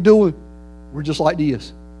 What are we doing? We're just like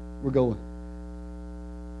this. We're going.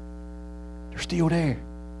 They're still there.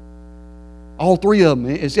 All 3 of them.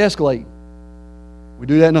 It's escalating. We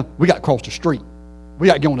do that now. We got to cross the street. We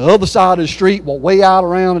got to go on the other side of the street, walk way out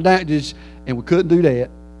around and down, and we couldn't do that.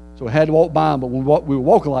 So we had to walk by them, but when we were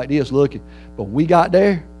walking like this, looking. But when we got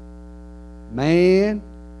there, man,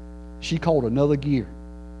 she caught another gear.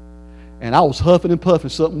 And I was huffing and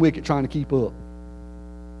puffing something wicked trying to keep up.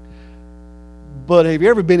 But have you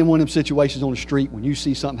ever been in one of them situations on the street when you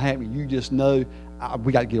see something happening, you just know,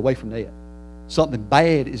 we got to get away from that. something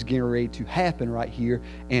bad is getting ready to happen right here,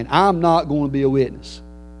 and I'm not going to be a witness.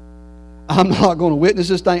 I'm not going to witness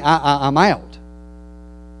this thing. I'm out.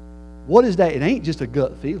 What is that? It ain't just a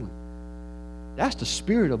gut feeling. That's the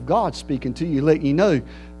Spirit of God speaking to you, letting you know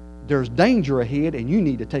there's danger ahead and you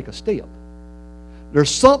need to take a step. There's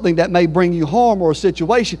something that may bring you harm or a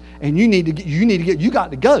situation, and you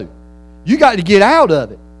got to go. You got to get out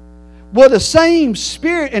of it. Well, the same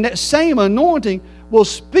Spirit and that same anointing will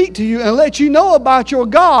speak to you and let you know about your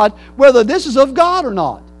God, whether this is of God or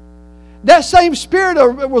not. That same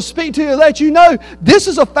Spirit will speak to you and let you know this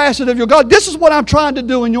is a facet of your God. This is what I'm trying to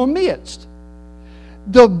do in your midst.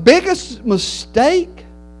 The biggest mistake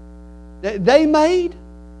that they made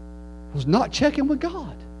was not checking with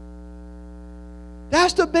God.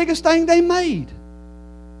 That's the biggest thing they made.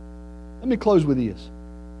 Let me close with this.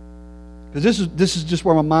 Because this is just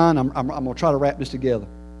where my mind, I'm going to try to wrap this together.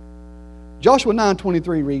 Joshua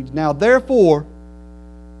 9:23 reads, "Now therefore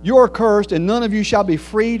you are cursed, and none of you shall be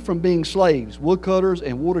freed from being slaves, woodcutters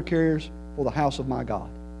and water carriers for the house of my God."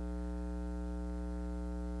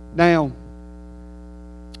 Now,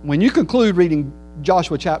 when you conclude reading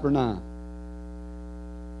Joshua chapter 9,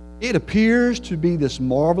 it appears to be this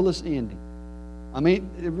marvelous ending. I mean,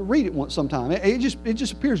 read it once sometime. It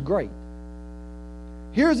just appears great.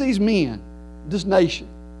 Here's these men, this nation.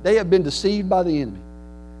 They have been deceived by the enemy.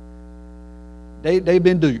 They've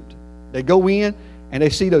been duped. They go in and they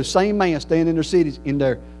see those same men staying in their cities in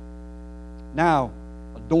their now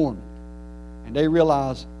adornment. And they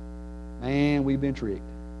realize, man, we've been tricked.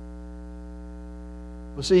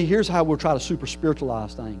 But see, here's how we'll try to super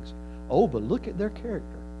spiritualize things. Oh, but look at their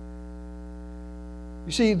character.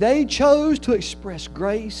 You see, they chose to express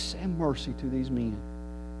grace and mercy to these men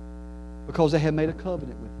because they had made a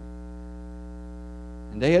covenant with them.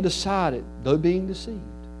 And they had decided, though being deceived,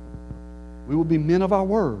 we will be men of our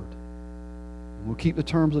word, and we'll keep the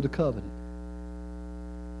terms of the covenant.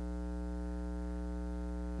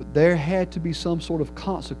 But there had to be some sort of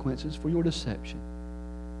consequences for your deception.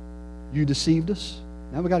 You deceived us.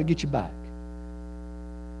 Now we've got to get you back.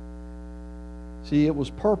 See, it was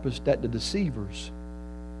purposed that the deceivers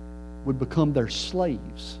would become their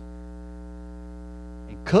slaves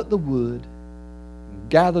and cut the wood and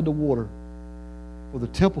gather the water for the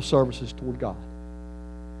temple services toward God.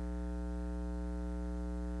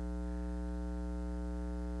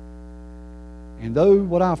 And though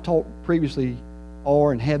what I've taught previously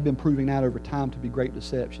are and have been proving out over time to be great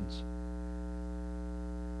deceptions,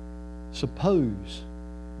 suppose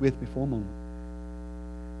with me for a moment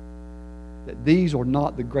that these are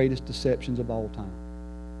not the greatest deceptions of all time.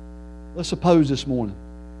 Let's suppose this morning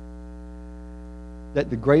that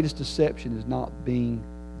the greatest deception is not being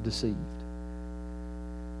deceived.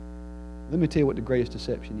 Let me tell you what the greatest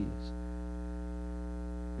deception is.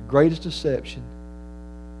 The greatest deception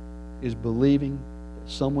is believing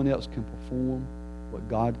that someone else can perform what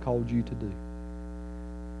God called you to do.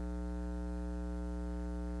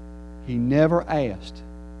 He never asked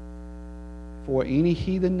for any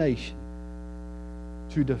heathen nation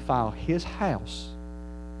to defile His house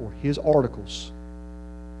or His articles,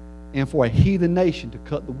 and for a heathen nation to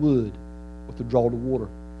cut the wood or to draw the water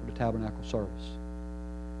for the tabernacle service.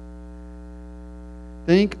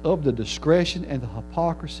 Think of the discretion and the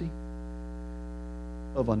hypocrisy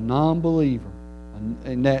of a non-believer,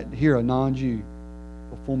 and that here a non-Jew,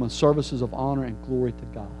 performing services of honor and glory to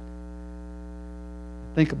God.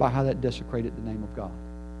 Think about how that desecrated the name of God.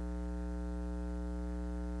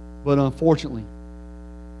 But unfortunately,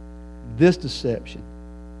 this deception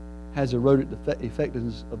has eroded the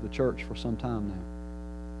effectiveness of the church for some time now.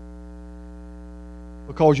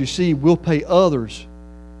 Because you see, we'll pay others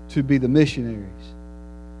to be the missionaries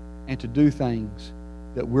and to do things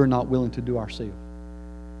that we're not willing to do ourselves.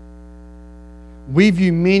 We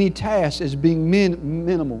view many tasks as being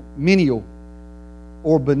menial,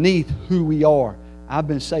 or beneath who we are. I've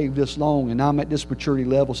been saved this long and I'm at this maturity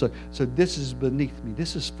level, so this is beneath me.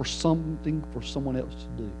 This is for something for someone else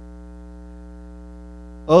to do.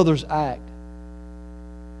 Others act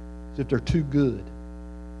as if they're too good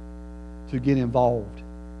to get involved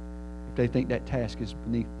if they think that task is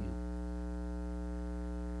beneath them.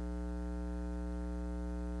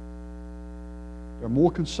 They're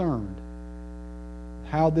more concerned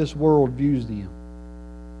how this world views them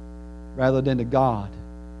rather than the God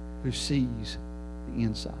who sees the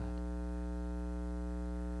inside.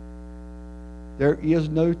 There is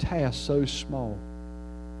no task so small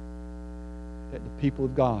that the people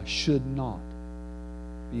of God should not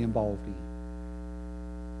be involved in.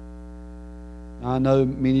 Now, I know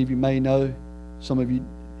many of you may know, some of you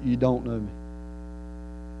don't know me.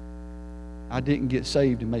 I didn't get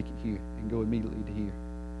saved to make it here, and go immediately to here.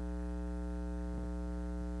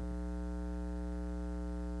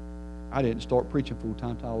 I didn't start preaching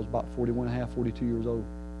full-time until I was about 41 and a half, 42 years old.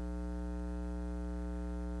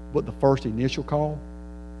 But the first initial call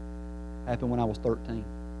happened when I was 13.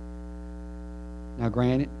 Now,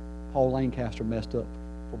 granted, Paul Lancaster messed up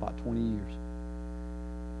for about 20 years.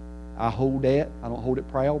 I hold that. I don't hold it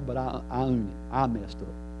proud, but I own it. I messed up.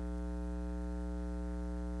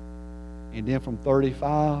 And then from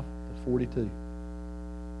 35 to 42,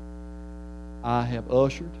 I have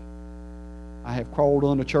ushered. I have crawled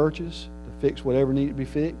under churches to fix whatever needed to be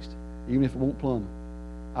fixed, even if it won't plumbing.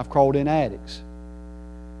 I've crawled in attics.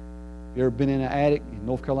 If you ever been in an attic in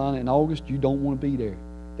North Carolina in August, you don't want to be there.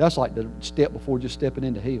 That's like the step before just stepping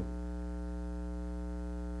into hell.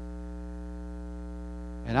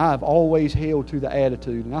 And I've always held to the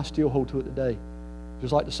attitude, and I still hold to it today.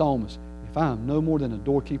 Just like the psalmist, if I am no more than a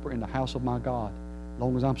doorkeeper in the house of my God, as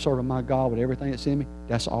long as I'm serving my God with everything that's in me,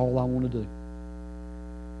 that's all I want to do.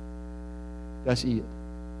 That's it.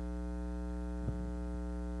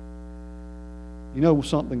 You know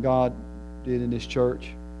something God did in this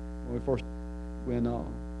church when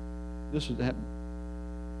this was happening?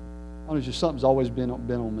 I don't know, just something's always been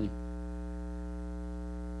on me.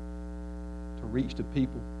 To reach the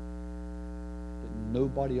people that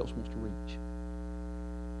nobody else wants to reach.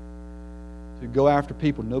 To go after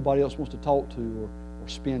people nobody else wants to talk to or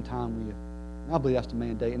spend time with. And I believe that's the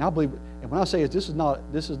mandate. And I believe, and when I say this is not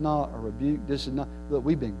a rebuke. This is not. Look,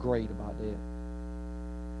 we've been great about that.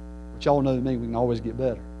 But y'all know me. We can always get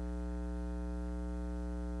better.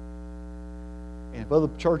 And if other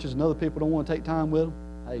churches and other people don't want to take time with them,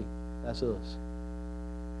 hey, that's us.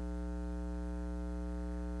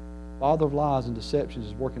 Father of lies and deceptions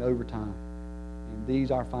is working overtime. And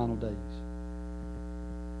these are our final days.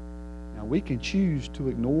 Now we can choose to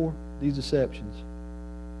ignore these deceptions.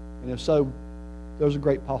 And if so, there's a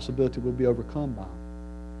great possibility we'll be overcome by them.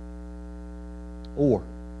 Or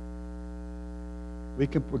we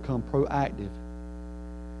can become proactive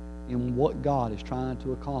in what God is trying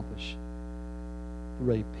to accomplish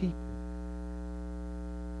through a people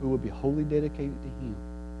who will be wholly dedicated to Him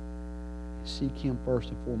and seek Him first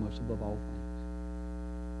and foremost above all things.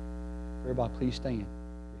 Everybody, please stand.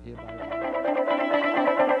 Your head bowed.